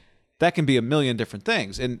teammate, that can be a million different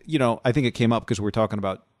things. And, you know, I think it came up because we were talking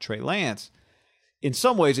about Trey Lance. In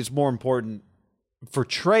some ways, it's more important for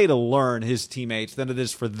Trey to learn his teammates than it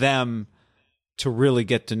is for them to really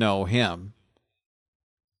get to know him.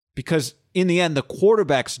 Because in the end, the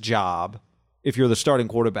quarterback's job, if you're the starting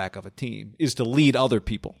quarterback of a team, is to lead other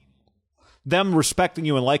people. Them respecting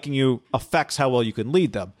you and liking you affects how well you can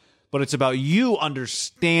lead them. But it's about you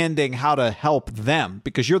understanding how to help them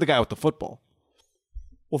because you're the guy with the football.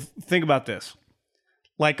 Well, think about this.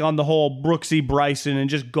 Like on the whole Brooksy, Bryson, and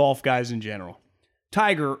just golf guys in general.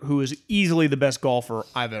 Tiger, who is easily the best golfer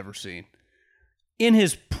I've ever seen, in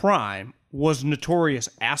his prime was notorious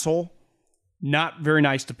asshole, not very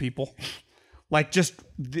nice to people. Like just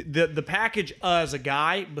the package as a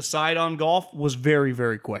guy beside on golf was very,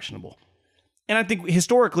 very questionable. And I think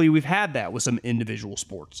historically we've had that with some individual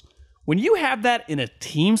sports. When you have that in a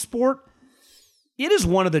team sport, it is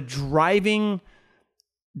one of the driving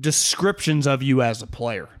descriptions of you as a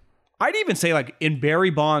player. I'd even say like in Barry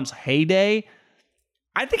Bonds' heyday,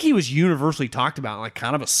 I think he was universally talked about like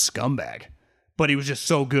kind of a scumbag, but he was just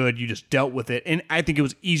so good you just dealt with it. And I think it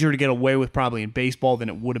was easier to get away with probably in baseball than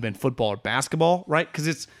it would have been football or basketball, right?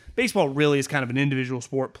 Because baseball really is kind of an individual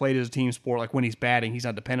sport played as a team sport. Like when he's batting, he's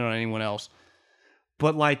not dependent on anyone else.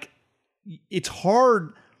 But like it's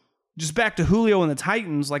hard. Just back to Julio and the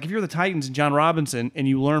Titans. Like if you're the Titans and John Robinson and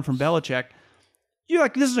you learn from Belichick, you're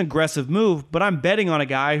like, this is an aggressive move, but I'm betting on a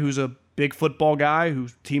guy who's a big football guy,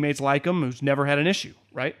 whose teammates like him, who's never had an issue,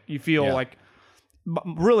 right? You feel like,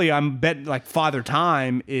 really, I'm betting like Father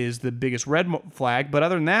Time is the biggest red flag, but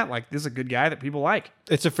other than that, like this is a good guy that people like.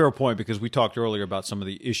 It's a fair point because we talked earlier about some of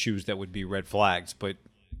the issues that would be red flags, but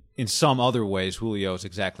in some other ways, Julio is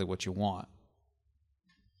exactly what you want.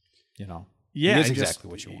 You know? Yeah, he is exactly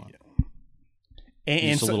what you want.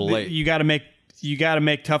 And so a little late. You got to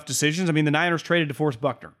make tough decisions. I mean, the Niners traded DeForest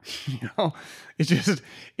Buckner. You know,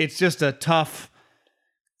 it's just a tough.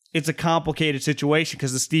 It's a complicated situation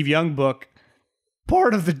because the Steve Young book,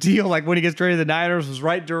 part of the deal, like when he gets traded to the Niners, was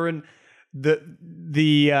right during the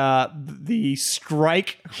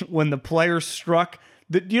strike when the players struck.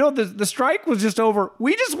 The strike was just over.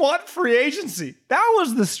 We just want free agency. That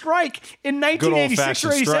was the strike in 1986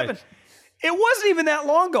 or 87. Strike. It wasn't even that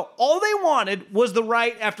long ago. All they wanted was the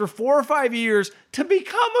right, after 4 or 5 years, to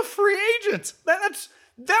become a free agent. That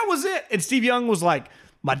was it. And Steve Young was like,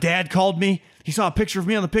 my dad called me. He saw a picture of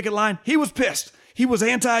me on the picket line. He was pissed. He was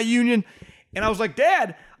anti-union. And I was like,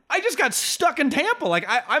 Dad, I just got stuck in Tampa. Like,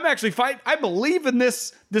 I'm actually fighting. I believe in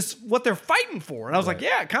this what they're fighting for. And I was like,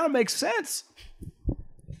 yeah, it kind of makes sense.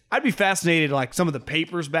 I'd be fascinated, like, some of the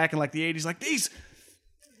papers back in, like, the 80s. Like,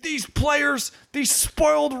 these players, these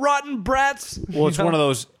spoiled, rotten brats. Well, it's one of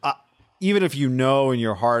those, even if you know in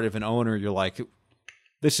your heart of an owner, you're like,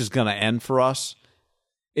 this is going to end for us.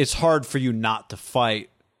 It's hard for you not to fight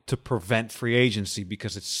to prevent free agency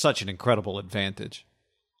because it's such an incredible advantage,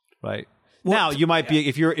 right? Well, now, you might be,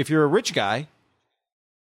 if you're a rich guy,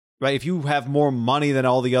 right, if you have more money than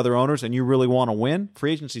all the other owners and you really want to win,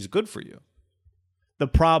 free agency is good for you. The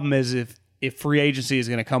problem is if free agency is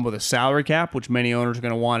going to come with a salary cap, which many owners are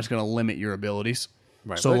going to want, it's going to limit your abilities.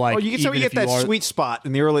 Right. So, you get that sweet spot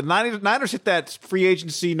in the early Niners hit that free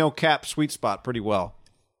agency, no cap sweet spot pretty well.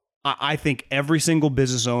 I think every single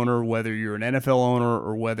business owner, whether you're an NFL owner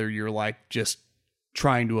or whether you're like just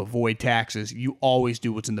trying to avoid taxes, you always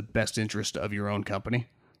do what's in the best interest of your own company.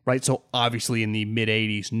 right? So obviously in the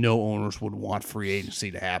mid-'80s, no owners would want free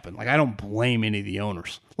agency to happen. Like, I don't blame any of the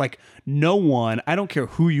owners. Like, no one, I don't care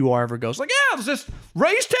who you are, ever goes like, yeah, let's just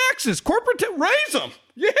raise taxes, raise them.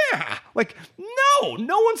 Yeah. Like,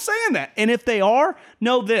 no one's saying that. And if they are,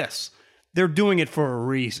 know this. They're doing it for a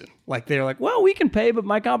reason. Like, they're like, well, we can pay, but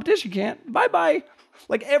my competition can't. Bye-bye.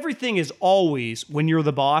 Like, everything is always, when you're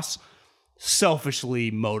the boss, selfishly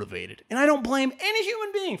motivated. And I don't blame any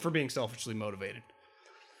human being for being selfishly motivated.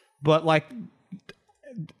 But, like,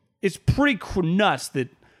 it's pretty nuts that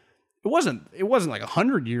it wasn't like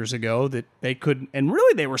 100 years ago that they couldn't, and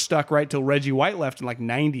really they were stuck right till Reggie White left in like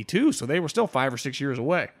 92, so they were still 5 or 6 years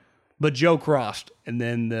away. But Joe crossed, and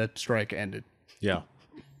then the strike ended. Yeah.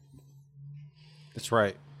 That's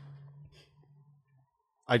right.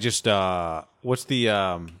 I just what's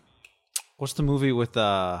the movie with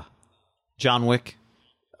John Wick?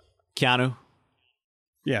 Keanu?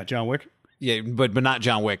 Yeah, John Wick. Yeah, but not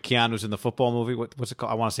John Wick. Keanu's in the football movie. What's it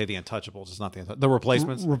called? I want to say The Untouchables. It's not The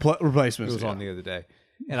Replacements. Replacements. It was on the other day.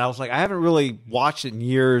 And I was like, I haven't really watched it in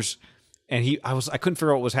years. And I couldn't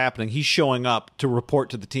figure out what was happening. He's showing up to report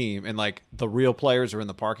to the team, and like the real players are in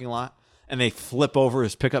the parking lot. And they flip over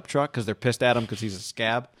his pickup truck because they're pissed at him because he's a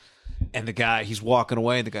scab. And the guy, he's walking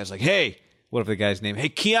away, and the guy's like, hey, what if the guy's name? Hey,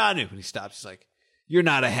 Keanu. And he stops. He's like, you're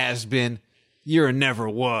not a has-been. You're a never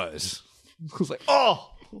was. I was like, oh,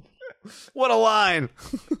 what a line.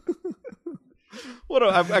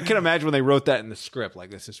 I can imagine when they wrote that in the script,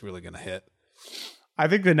 like, this is really going to hit. I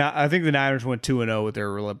think the Niners went 2-0 with their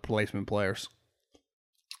replacement players.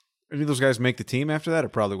 Any of those guys make the team after that, or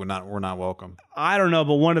probably were not welcome? I don't know,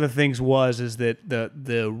 but one of the things is that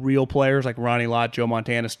the real players like Ronnie Lott, Joe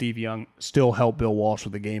Montana, Steve Young still helped Bill Walsh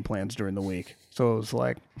with the game plans during the week. So it was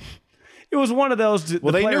like, it was one of those.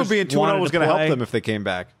 Well, they knew being 2-0 was going to help them if they came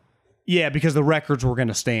back. Yeah, because the records were going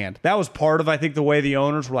to stand. That was part of, I think, the way the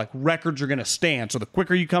owners were like, records are going to stand. So the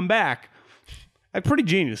quicker you come back, like, pretty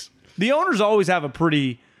genius. The owners always have a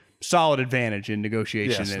pretty solid advantage in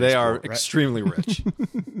negotiation. Yes, they are extremely rich.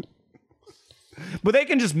 But they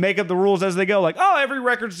can just make up the rules as they go. Like, oh,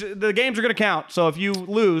 the games are going to count. So if you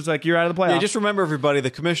lose, like, you're out of the playoffs. Yeah, just remember, everybody, the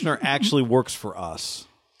commissioner actually works for us.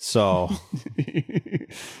 So,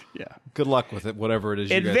 yeah, good luck with it, whatever it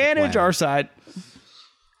is. Advantage our side.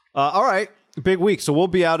 All right, big week. So we'll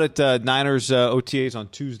be out at Niners OTAs on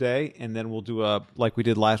Tuesday, and then we'll do like we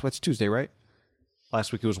did last. What's Tuesday, right?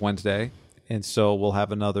 Last week it was Wednesday, and so we'll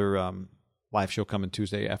have another live show coming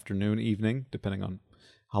Tuesday afternoon, evening, depending on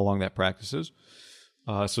how long that practice is.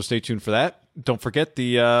 So stay tuned for that. Don't forget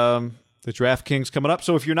the DraftKings coming up.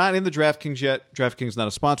 So if you're not in the DraftKings yet, DraftKings is not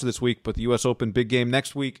a sponsor this week, but the U.S. Open big game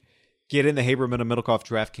next week. Get in the Haberman and Middlecoff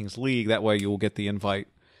DraftKings League. That way you will get the invite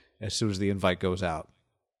as soon as the invite goes out.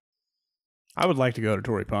 I would like to go to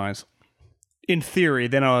Torrey Pines. In theory,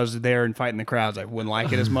 then I was there and fighting the crowds. I wouldn't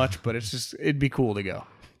like it as much, but it'd be cool to go.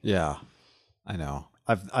 Yeah, I know.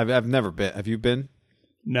 I've never been. Have you been?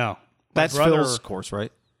 No. That's Phil's course,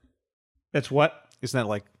 right? That's what? Isn't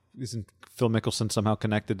Phil Mickelson somehow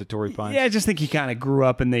connected to Torrey Pines? Yeah, I just think he kind of grew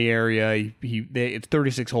up in the area. It's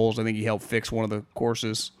 36 holes. I think he helped fix one of the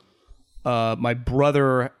courses. My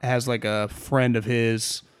brother has like a friend of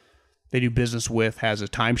his they do business with has a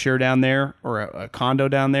timeshare down there or a condo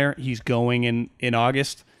down there. He's going in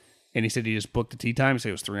August, and he said he just booked the tee time. He said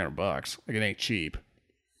it was $300. Like, it ain't cheap.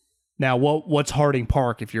 Now, what's Harding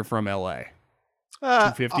Park if you're from LA?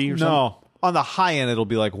 250 or something? No. On the high end, it'll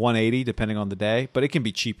be like 180 depending on the day, but it can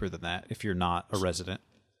be cheaper than that if you're not a resident.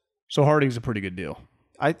 So Harding's a pretty good deal.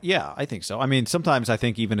 I think so. I mean, sometimes I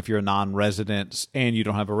think even if you're a non-resident and you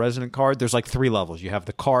don't have a resident card, there's like 3 levels. You have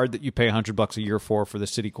the card that you pay $100 a year for the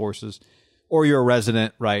city courses, or you're a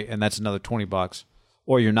resident, right? And that's another $20.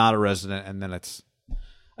 Or you're not a resident, and then it's.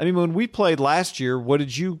 I mean, when we played last year, what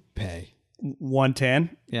did you pay?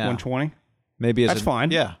 110, yeah, 120. Maybe that's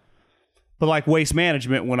fine. Yeah, but like Waste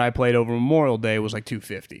Management, when I played over Memorial Day, was like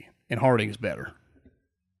 $250, and Harding's better.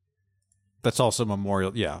 That's also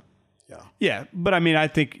Memorial. Yeah. Yeah, but I mean, I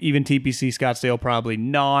think even TPC Scottsdale probably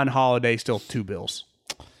non-holiday still $2.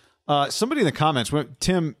 Somebody in the comments,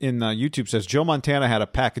 Tim in YouTube says Joe Montana had a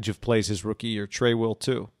package of plays his rookie year. Trey will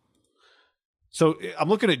too. So I'm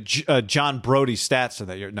looking at John Brody's stats from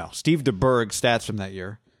that year. No, Steve DeBerg stats from that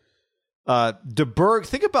year. DeBerg,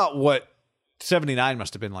 think about what 79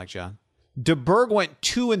 must have been like, John. DeBerg went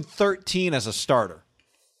 2-13 as a starter.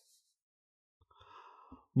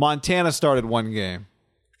 Montana started one game.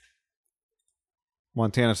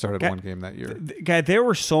 Montana started one game that year. Guy, there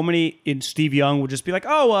were so many. In Steve Young would just be like, and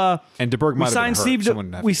DeBerg might have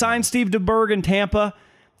been hurt. We signed Steve DeBerg in Tampa,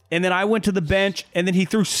 and then I went to the bench, and then he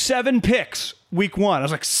threw 7 picks week 1. I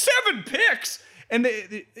was like, 7 picks, And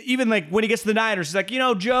even like when he gets to the Niners, he's like,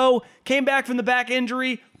 Joe came back from the back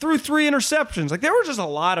injury, threw 3 interceptions. Like there were just a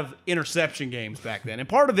lot of interception games back then. And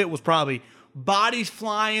part of it was probably bodies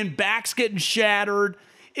flying, backs getting shattered.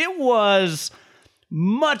 It was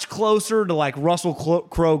much closer to like Russell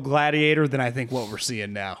Crowe Gladiator than I think what we're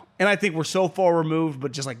seeing now. And I think we're so far removed,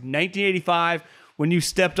 but just like 1985, when you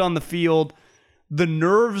stepped on the field, the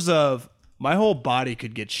nerves of my whole body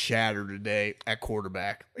could get shattered today at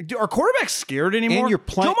quarterback. Like, are quarterbacks scared anymore? And you're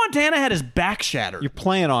Joe Montana had his back shattered. You're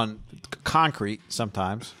playing on concrete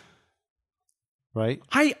sometimes, right?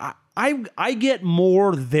 I get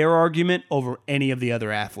more their argument over any of the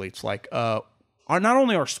other athletes. Like, not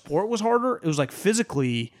only our sport was harder, it was like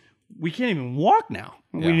physically, we can't even walk now.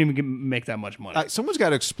 We didn't even make that much money. Someone's got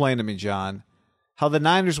to explain to me, John, how the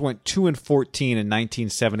Niners went 2-14 in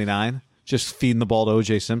 1979, just feeding the ball to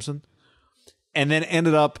O.J. Simpson, and then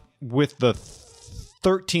ended up with the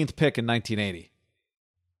 13th pick in 1980.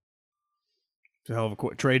 It's a hell of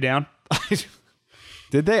a trade down.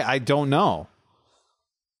 Did they? I don't know.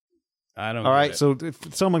 I don't. All right, so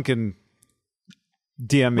if someone can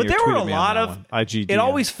DM me, but there or tweet were a me lot on of that one. IG. It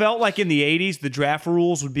always felt like in the '80s, the draft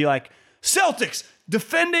rules would be like Celtics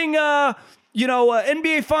defending,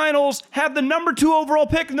 NBA Finals, have the number 2 overall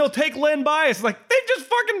pick, and they'll take Len Bias. Like they've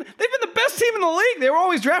been the best team in the league. They were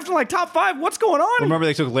always drafting like top 5. What's going on? Remember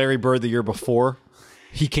they took Larry Bird the year before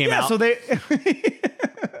he came out. So they.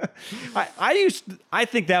 I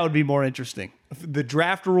think that would be more interesting. The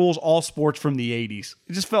draft rules, all sports from the '80s.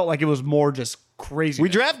 It just felt like it was more just crazy. We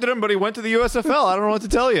drafted him, but he went to the USFL. I don't know what to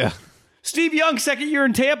tell you. Steve Young, second year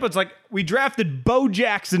in Tampa. It's like we drafted Bo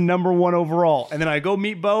Jackson number 1 overall, and then I go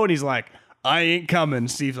meet Bo, and he's like, "I ain't coming."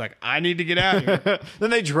 Steve's like, "I need to get out of here."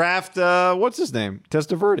 Then they draft what's his name,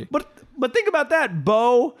 Testaverde. But think about that,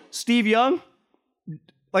 Bo, Steve Young.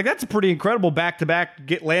 Like that's a pretty incredible back-to-back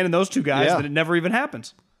landing those 2 guys that it never even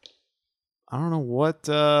happens. I don't know what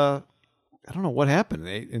happened.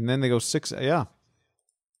 And then they go 6. Yeah.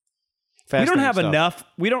 We don't have enough.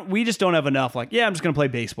 We just don't have enough. Like, I'm just going to play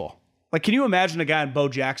baseball. Like, can you imagine a guy on Bo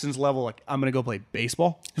Jackson's level? Like, I'm going to go play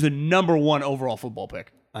baseball. He's the number 1 overall football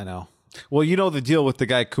pick. I know. Well, you know the deal with the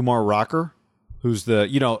guy Kumar Rocker, who's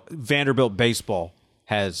Vanderbilt baseball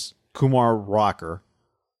has Kumar Rocker.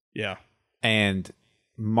 Yeah. And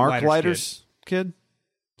Mark Leiter's kid.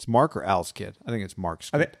 It's Mark or Al's kid? I think it's Mark's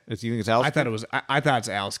kid. You think it's Al's kid? I thought it's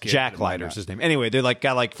Al's kid. Jack Leiter's his name. Anyway, they're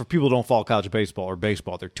like for people who don't follow college baseball or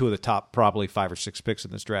baseball, they're 2 of the top probably 5 or 6 picks in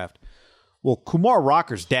this draft. Well, Kumar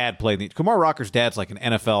Rocker's dad's like an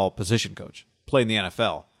NFL position coach. Played in the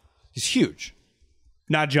NFL. He's huge.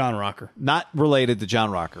 Not John Rocker. Not related to John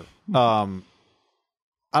Rocker. I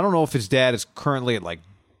don't know if his dad is currently at like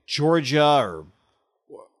Georgia or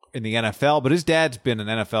in the NFL, but his dad's been an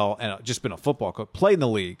NFL and just been a football coach. Played in the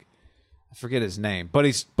league. I forget his name,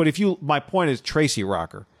 my point is Tracy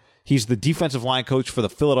Rocker. He's the defensive line coach for the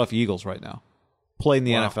Philadelphia Eagles right now. Played in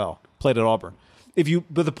the NFL. Played at Auburn.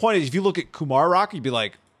 But the point is, if you look at Kumar Rocker, you'd be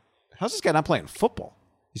like, how's this guy not playing football?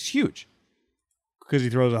 He's huge. Because he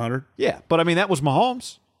throws 100? Yeah, but I mean, that was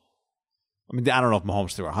Mahomes. I mean, I don't know if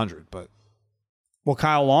Mahomes threw 100, but... Well,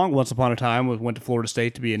 Kyle Long, once upon a time, went to Florida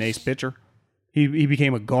State to be an ace pitcher. He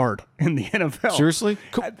became a guard in the NFL. Seriously?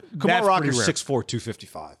 Kumar Rocker's 6'4",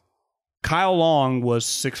 255. Kyle Long was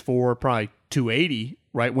 6'4", probably 280,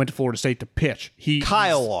 right? Went to Florida State to pitch.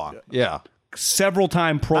 Kyle Long, yeah.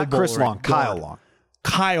 Several-time Pro Bowler. Not Chris Long, Kyle Long.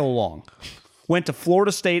 Kyle Long. Went to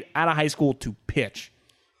Florida State out of high school to pitch.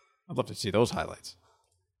 I'd love to see those highlights.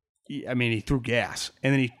 He threw gas.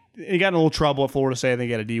 And then he got in a little trouble at Florida State. I think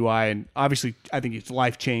he got a DUI. And obviously, I think his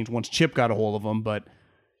life changed once Chip got a hold of him. But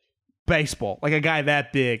baseball, like a guy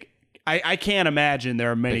that big, I can't imagine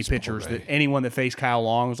there are many Baseball, pitchers right? that anyone that faced Kyle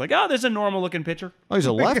Long was like, oh, this is a normal-looking pitcher. Oh, he's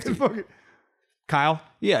a lefty. Kyle?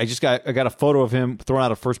 Yeah, I got a photo of him throwing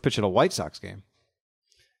out a first pitch at a White Sox game.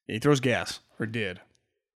 He throws gas, or did.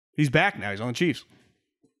 He's back now. He's on the Chiefs.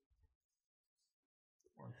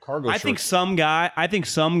 I think some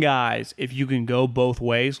guys, if you can go both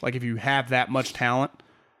ways, like if you have that much talent,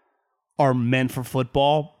 are meant for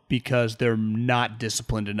football because they're not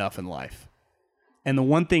disciplined enough in life. And the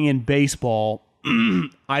one thing in baseball,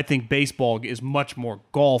 I think baseball is much more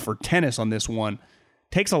golf or tennis on this one,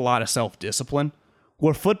 takes a lot of self-discipline.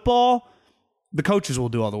 Where football, the coaches will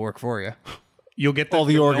do all the work for you. You'll get all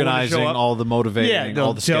the organizing, all the motivating, they'll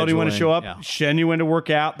all the tell you when to show up, yeah. send you when to work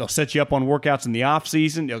out. They'll set you up on workouts in the off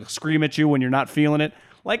season. They'll scream at you when you're not feeling it.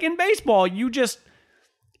 Like in baseball,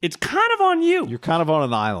 it's kind of on you. You're kind of on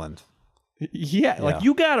an island. Yeah, like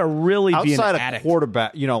you got to really be an outside addict. Of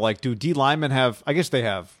quarterback. Like do D linemen have? I guess they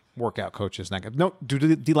have workout coaches. No,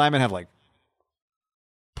 do D linemen have like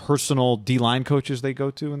personal D-line coaches they go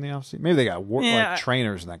to in the offseason. Maybe they got Yeah, like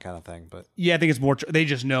trainers and that kind of thing. But Yeah, I think it's more. They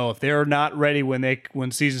just know if they're not ready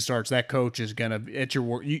when season starts, that coach is gonna at your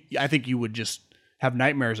work. I think you would just have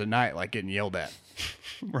nightmares at night, like getting yelled at.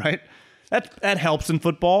 Right? That helps in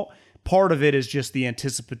football. Part of it is just the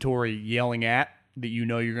anticipatory yelling at that you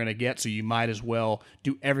know you're going to get, so you might as well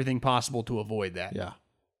do everything possible to avoid that. yeah,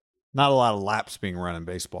 not a lot of laps being run in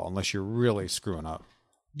baseball unless you're really screwing up.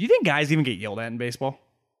 Do you think guys even get yelled at in baseball?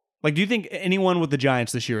 Like, do you think anyone with the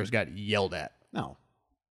Giants this year has got yelled at? No.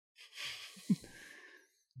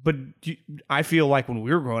 But I feel like when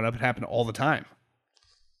we were growing up, it happened all the time.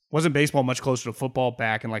 Wasn't baseball much closer to football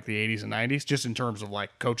back in like the 80s and 90s, just in terms of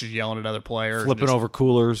like coaches yelling at other players? Flipping over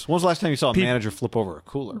coolers. When was the last time you saw a manager flip over a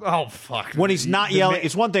cooler? Oh, fuck. When he's not yelling,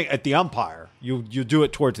 it's one thing at the umpire. You do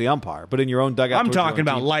it towards the umpire, but in your own dugout. I'm towards your talking own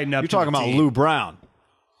about team, lighting up You're to talking the about team. Lou Brown.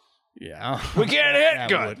 Yeah. We can't hit That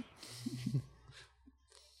good. would.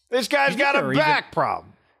 This guy's got a back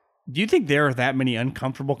problem. Do you think there are that many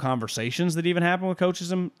uncomfortable conversations that even happen with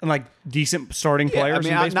coaches and like decent starting players? I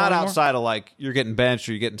mean, in baseball not anymore? outside of like you're getting benched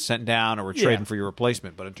or you're getting sent down or we're trading for your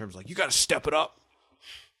replacement, but in terms of like you got to step it up.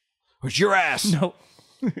 Or it's your ass. No,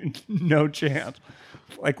 no chance.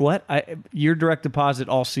 Like what? Your direct deposit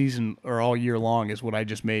all season or all year long is what I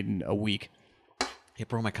just made in a week. Yeah,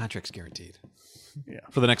 bro, my contract's guaranteed. Yeah.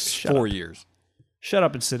 For the next 4 years. Shut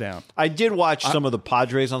up and sit down. I did watch some of the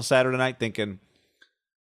Padres on Saturday night thinking,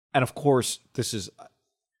 and of course, this is,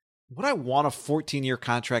 would I want a 14-year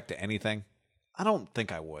contract to anything? I don't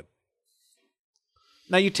think I would.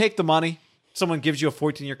 Now, you take the money. Someone gives you a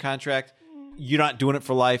 14-year contract. You're not doing it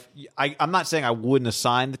for life. I'm not saying I wouldn't have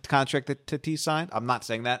signed the contract that Tatis signed. I'm not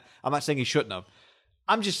saying that. I'm not saying he shouldn't have.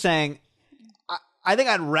 I'm just saying I think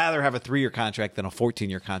I'd rather have a 3-year contract than a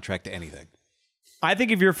 14-year contract to anything. I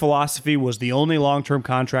think if your philosophy was the only long-term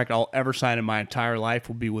contract I'll ever sign in my entire life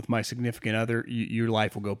will be with my significant other, your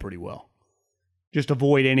life will go pretty well. Just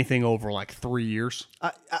avoid anything over like 3 years.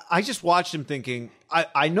 I just watched him thinking,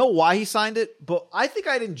 I know why he signed it, but I think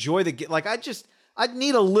I'd enjoy I'd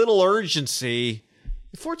need a little urgency.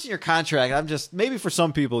 14-year contract, maybe for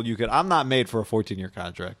some people I'm not made for a 14-year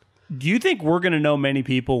contract. Do you think we're going to know many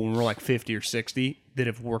people when we're like 50 or 60 that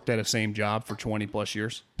have worked at a same job for 20 plus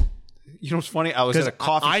years? You know what's funny? I was at a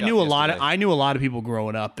coffee shop I knew a lot of people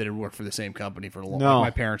growing up that had worked for the same company for a long time. No. Like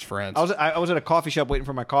my parents' friends. I was at a coffee shop waiting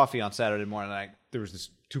for my coffee on Saturday morning, and there was this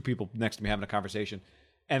 2 people next to me having a conversation,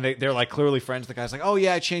 and they're like clearly friends. The guy's like, "Oh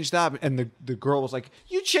yeah, I changed jobs," and the girl was like,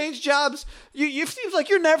 "You changed jobs? You seems like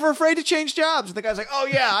you're never afraid to change jobs." And the guy's like, "Oh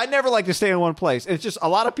yeah, I never like to stay in one place." And it's just a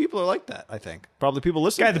lot of people are like that. I think probably people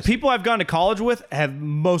listening. Guy, the people I've gone to college with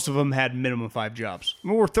most of them had minimum 5 jobs. I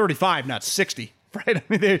mean, we're 35, not 60. Right? I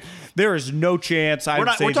mean, there is no chance. We're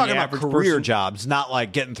talking about career jobs, not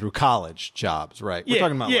like getting through college jobs, right? We're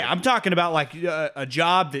talking about I'm talking about like a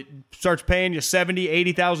job that starts paying you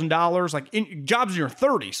 $70,000, $80,000, like jobs in your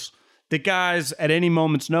 30s. That guys at any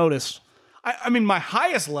moment's notice. I mean, my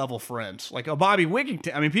highest level friends, like a Bobby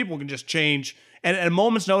Wigington. I mean, people can just change and at a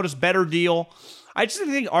moment's notice, better deal. I just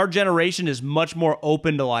think our generation is much more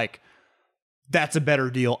open to like. That's a better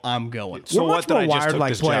deal. I'm going. So We're what? much That more I just wired took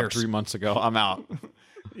like this players. job 3 months ago. I'm out.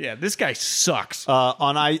 Yeah, this guy sucks.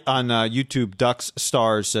 On YouTube, Ducks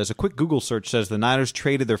Stars says a quick Google search says the Niners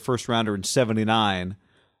traded their first rounder in '79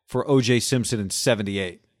 for O.J. Simpson in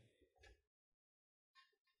 '78.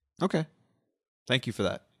 Okay, thank you for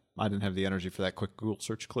that. I didn't have the energy for that quick Google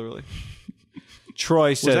search. Clearly,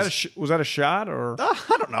 Troy says, was that a shot or?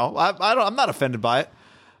 I don't know. I'm not offended by it.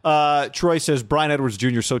 Troy says Brian Edwards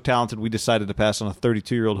Jr. is so talented we decided to pass on a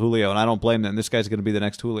 32-year-old Julio, and I don't blame them. This guy's going to be the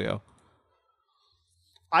next Julio.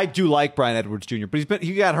 I do like Brian Edwards Jr., but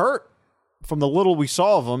he got hurt. From the little we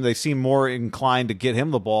saw of him, they seem more inclined to get him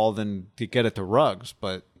the ball than to get it to Ruggs,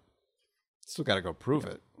 but still got to go prove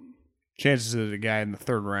it. Chances that a guy in the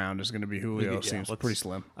 3rd round is going to be Julio seems pretty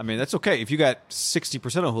slim. I mean, that's okay. If you got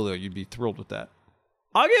 60% of Julio, you'd be thrilled with that.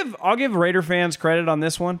 I'll give Raider fans credit on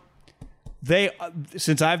this one. They,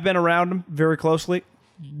 since I've been around them very closely,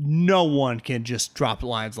 no one can just drop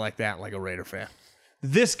lines like that like a Raider fan.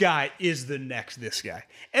 This guy is the next this guy.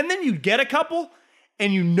 And then you get a couple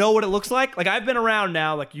and you know what it looks like. Like I've been around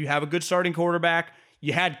now, like you have a good starting quarterback.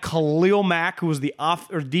 You had Khalil Mack, who was the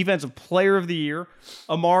defensive player of the year.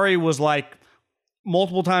 Amari was like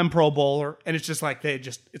multiple-time Pro Bowler, and it's just like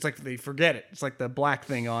it's like they forget it. It's like the black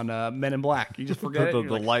thing on Men in Black. You just forget it. The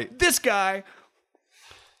light. This guy.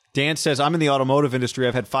 Dan says, I'm in the automotive industry.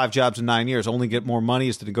 I've had 5 jobs in 9 years. Only get more money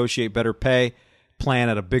is to negotiate better pay, plan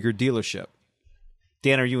at a bigger dealership.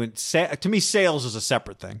 Dan, are you in to me, sales is a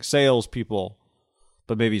separate thing. Sales people,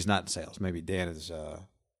 but maybe he's not in sales. Maybe Dan is,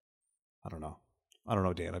 I don't know. I don't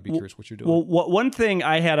know, Dan. I'd be curious what you're doing. Well, one thing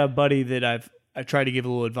I had a buddy that I tried to give a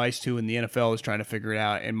little advice to, and the NFL is trying to figure it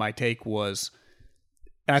out. And my take was,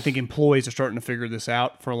 and I think employees are starting to figure this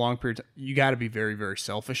out for a long period of time. You got to be very, very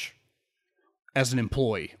selfish as an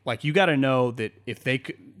employee. Like, you got to know that if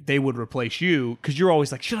they would replace you, because you're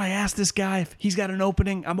always like, should I ask this guy if he's got an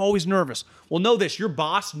opening? I'm always nervous. Well, know this, your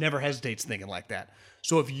boss never hesitates thinking like that.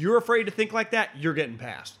 So if you're afraid to think like that, you're getting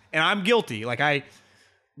passed. And I'm guilty. Like,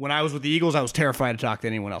 when I was with the Eagles, I was terrified to talk to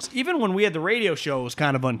anyone else. Even when we had the radio show, it was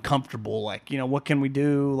kind of uncomfortable. Like, what can we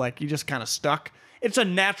do? Like, you just kind of stuck. It's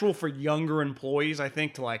unnatural for younger employees, I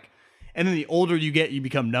think, to like, and then the older you get, you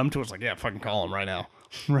become numb to it. It's like, yeah, fucking call him right now.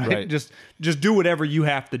 Right? Just do whatever you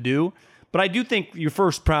have to do. But I do think your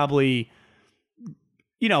first probably,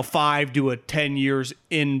 5 to 10 years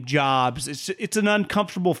in jobs, it's an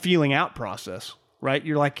uncomfortable feeling out process, right?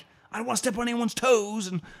 You're like, I don't want to step on anyone's toes,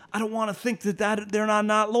 and I don't want to think that they're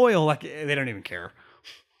not loyal. Like, they don't even care.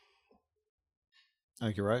 I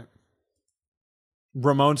think you're right.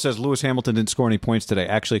 Ramon says Lewis Hamilton didn't score any points today.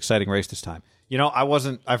 Actually, exciting race this time.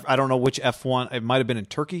 I don't know which F1. It might have been in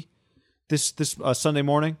Turkey this Sunday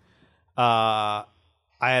morning. I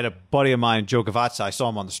had a buddy of mine, Joe Gavazza. I saw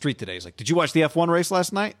him on the street today. He's like, "Did you watch the F1 race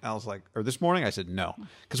last night?" I was like, "Or this morning?" I said, "No,"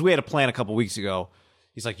 because we had a plan a couple weeks ago.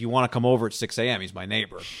 He's like, "You want to come over at 6 a.m.?" He's my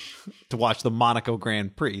neighbor to watch the Monaco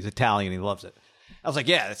Grand Prix. He's Italian. He loves it. I was like,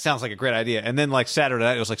 "Yeah, that sounds like a great idea." And then like Saturday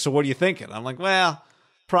night, it was like, "So what are you thinking?" I'm like, "Well,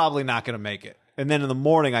 probably not going to make it." And then in the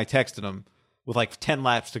morning, I texted him with like 10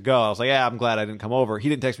 laps to go. I was like, "Yeah, I'm glad I didn't come over." He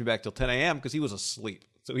didn't text me back till 10 a.m. because he was asleep.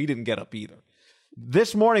 So he didn't get up either.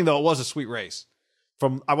 This morning, though, it was a sweet race.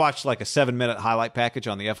 I watched like a 7-minute highlight package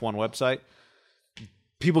on the F1 website.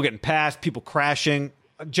 People getting passed, people crashing.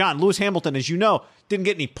 John, Lewis Hamilton, as you know, didn't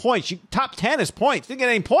get any points. Top 10 is points. Didn't get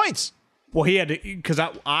any points. Well, he had to, because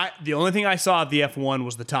the only thing I saw of the F1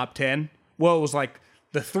 was the top 10. Well, it was like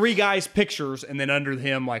the 3 guys' pictures, and then under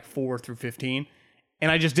him, like 4 through 15. And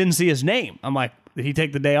I just didn't see his name. I'm like, did he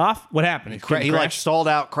take the day off? What happened? He like stalled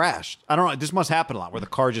out, crashed. I don't know. This must happen a lot where the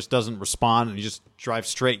car just doesn't respond and you just drive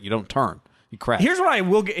straight. And you don't turn. You crash.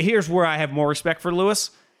 Here's where I have more respect for Lewis.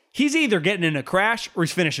 He's either getting in a crash or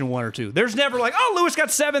he's finishing 1 or 2. There's never like, oh, Lewis got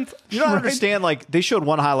 7th. You don't understand. Like, they showed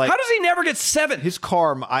one highlight. How does he never get 7th? His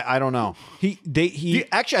car, I don't know.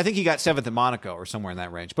 Actually, I think he got 7th at Monaco or somewhere in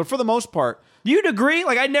that range. But for the most part, you'd agree.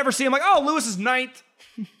 Like, I'd never see him like, oh, Lewis is 9th.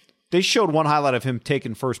 They showed one highlight of him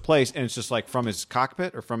taking first place, and it's just like from his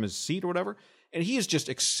cockpit or from his seat or whatever, and he is just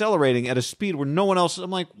accelerating at a speed where no one else. I'm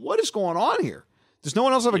like, what is going on here? Does no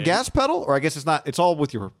one else have a gas pedal? Or I guess it's not. It's all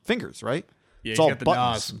with your fingers, right? Yeah, it's all got the buttons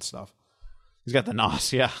NOS and stuff. He's got the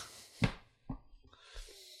NOS, yeah.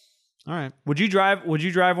 All right. Would you drive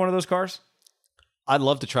one of those cars? I'd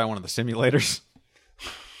love to try one of the simulators.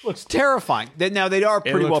 Looks terrifying. Now they are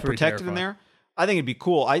pretty well protected in there. I think it'd be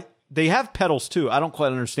cool. They have pedals too. I don't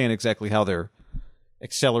quite understand exactly how they're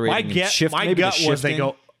accelerating and shifting. My gut was they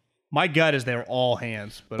go. My gut is they're all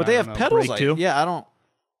hands, but they have pedals too. Yeah,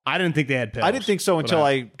 I didn't think they had pedals. I didn't think so until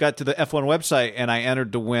I got to the F1 website and I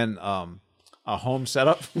entered to win a home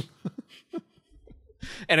setup,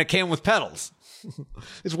 and it came with pedals.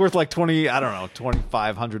 It's worth like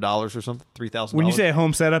 $2,500 or something, $3,000. When you say a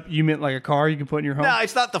home setup, you meant like a car you can put in your home? No,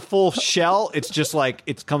 it's not the full shell. It's just like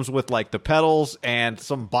it comes with like the pedals and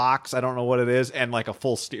some box. I don't know what it is, and like a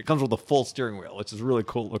full steer. It comes with a full steering wheel, which is really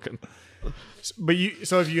cool looking. But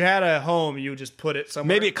so if you had a home, you would just put it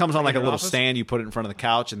somewhere. Maybe it comes on like a little stand. You put it in front of the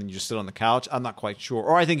couch, and then you just sit on the couch. I'm not quite sure.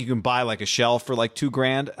 Or I think you can buy like a shell for like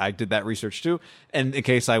 $2,000. I did that research too, and in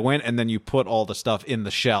case I win, and then you put all the stuff in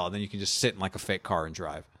the shell, and then you can just sit in like a fake car and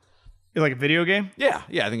drive. Like a video game? Yeah.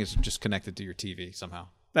 I think it's just connected to your TV somehow.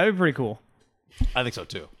 That'd be pretty cool. I think so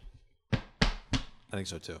too.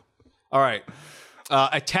 All right.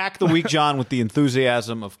 Attack the week, John, with the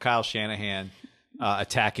enthusiasm of Kyle Shanahan.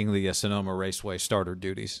 Attacking the Sonoma Raceway starter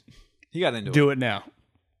duties. He got into it. Do it now.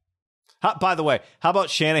 By the way, how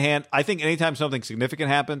about Shanahan? I think anytime something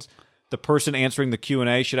significant happens, the person answering the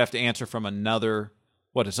Q&A should have to answer from another...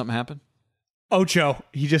 What, did something happen? Ocho.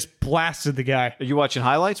 He just blasted the guy. Are you watching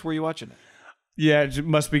highlights? Where are you watching it? Yeah, it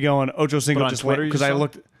must be going. Ocho Cinco just went... Because I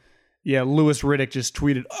looked... Yeah, Louis Riddick just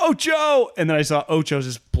tweeted, Ocho! And then I saw Ocho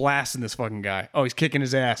just blasting this fucking guy. Oh, he's kicking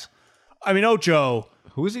his ass. I mean, Ocho...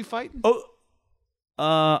 Who is he fighting?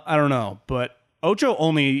 I don't know, but Ocho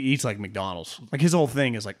only eats like McDonald's. Like his whole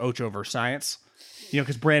thing is like Ocho versus science.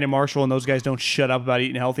 Because Brandon Marshall and those guys don't shut up about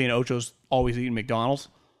eating healthy, and Ocho's always eating McDonald's.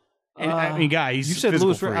 And I mean, guy, he's you said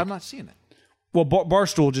Louis Riddick. I'm not seeing it. Well,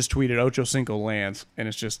 Barstool just tweeted Ocho Cinco lands, and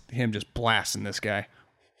it's just him just blasting this guy.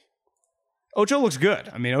 Ocho looks good.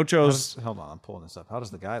 I mean, Ocho's... Hold on, I'm pulling this up. How does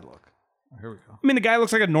the guy look? Here we go. I mean, the guy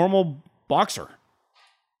looks like a normal boxer.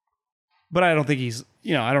 But I don't think he's,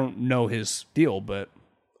 I don't know his deal, but.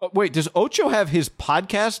 Wait, does Ocho have his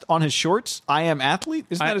podcast on his shorts? I Am Athlete?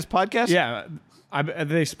 Isn't that his podcast? Yeah.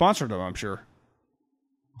 They sponsored him, I'm sure.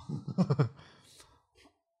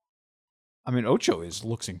 I mean, Ocho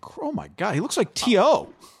looks incredible. Oh my God, he looks like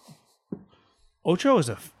T.O. Ocho is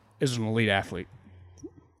an elite athlete.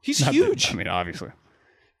 He's huge. Obviously.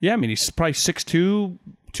 Yeah, he's probably 6'2",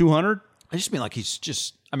 200. I just mean like he's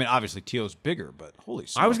just, obviously T.O.'s bigger, but holy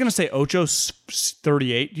smokes. I was going to say Ocho's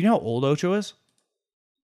 38. Do you know how old Ocho is?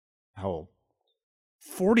 How old?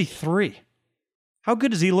 43. How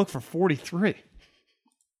good does he look for 43?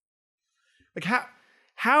 Like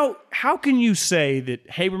how can you say that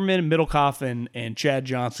Haberman, Middlecoff, and Chad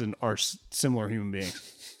Johnson are similar human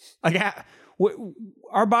beings? Like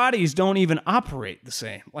our bodies don't even operate the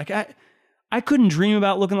same. Like I couldn't dream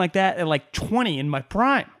about looking like that at like 20 in my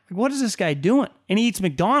prime. Like, what is this guy doing? And he eats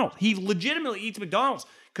McDonald's. He legitimately eats McDonald's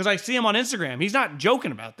because I see him on Instagram. He's not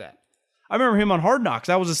joking about that. I remember him on Hard Knocks.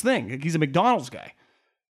 That was his thing. He's a McDonald's guy.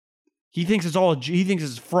 He thinks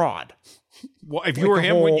it's fraud. Well, if you were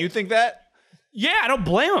him, wouldn't you think that? Yeah, I don't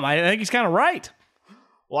blame him. I think he's kind of right.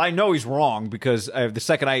 Well, I know he's wrong because the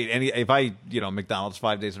second I eat if I McDonald's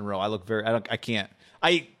 5 days in a row, I look I can't.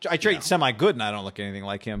 I trade semi good and I don't look anything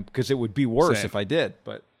like him because it would be worse if I did.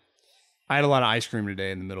 But I had a lot of ice cream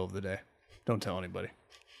today in the middle of the day. Don't tell anybody.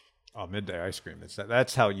 Oh, midday ice cream.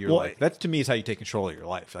 That's how you're like. That to me is how you take control of your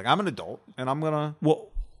life. Like, I'm an adult and I'm gonna.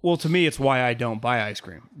 Well, to me, it's why I don't buy ice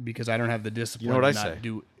cream because I don't have the discipline. You know what to I not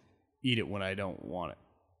say? Eat it when I don't want it.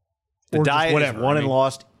 The diet is won and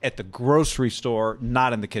lost at the grocery store,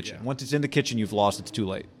 not in the kitchen. Yeah. Once it's in the kitchen, you've lost. It's too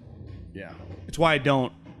late. Yeah, it's why I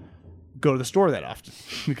don't go to the store that often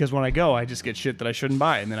because when I go, I just get shit that I shouldn't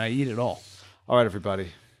buy and then I eat it all. All right, everybody.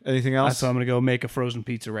 Anything else? So I'm going to go make a frozen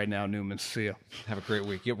pizza right now, Newman. See ya. Have a great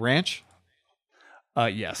week. You have ranch?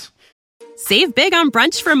 Yes. Save big on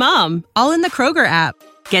brunch for mom, all in the Kroger app.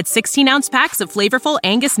 Get 16-ounce packs of flavorful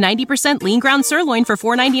Angus 90% lean ground sirloin for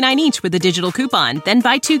 $4.99 each with a digital coupon. Then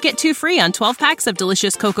buy 2, get 2 free on 12 packs of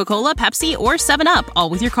delicious Coca-Cola, Pepsi, or 7-Up, all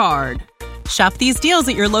with your card. Shop these deals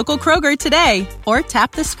at your local Kroger today or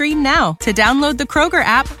tap the screen now to download the Kroger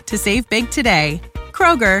app to save big today.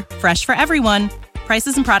 Kroger, fresh for everyone.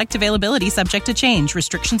 Prices and product availability subject to change.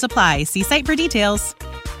 Restrictions apply. See site for details.